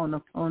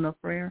Ho'oponopono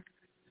prayer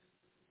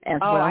as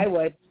well? Oh, I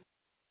would.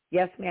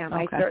 Yes, ma'am.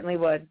 I certainly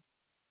would.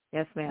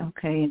 Yes, ma'am.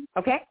 Okay.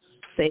 Okay.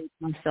 Save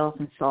myself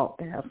and salt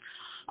bath.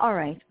 All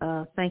right.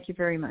 Thank you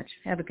very much.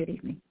 Have a good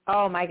evening.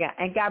 Oh, my God.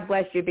 And God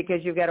bless you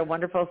because you've got a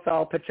wonderful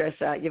soul,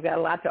 Patricia. You've got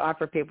a lot to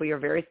offer people. You're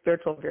very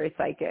spiritual, very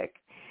psychic.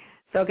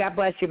 So God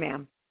bless you,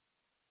 ma'am.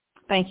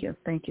 Thank you.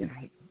 Thank you.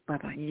 Right.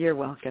 Bye-bye. You're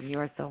welcome. You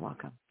are so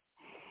welcome.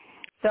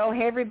 So,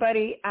 hey,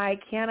 everybody, I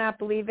cannot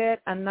believe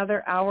it.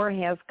 Another hour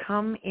has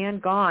come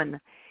and gone.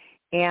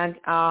 And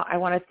I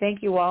want to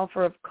thank you all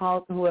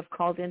who have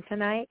called in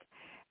tonight.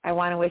 I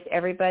want to wish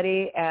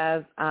everybody,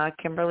 as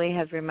Kimberly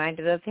has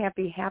reminded us,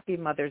 happy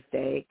Mother's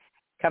Day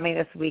coming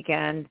this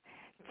weekend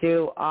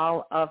to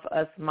all of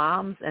us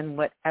moms in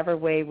whatever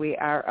way we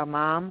are a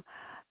mom.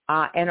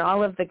 And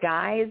all of the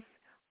guys,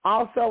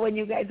 also when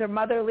you guys are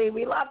motherly,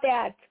 we love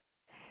that.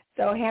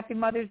 So happy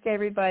Mother's Day,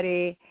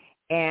 everybody.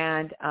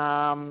 And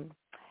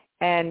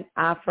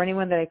for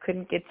anyone that I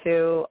couldn't get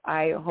to,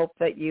 I hope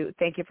that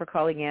thank you for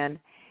calling in.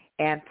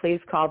 And please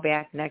call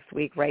back next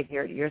week right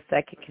here to Your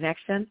Psychic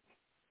Connection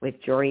with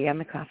Yorianne,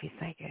 the Coffee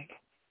Psychic.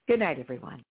 Good night, everyone.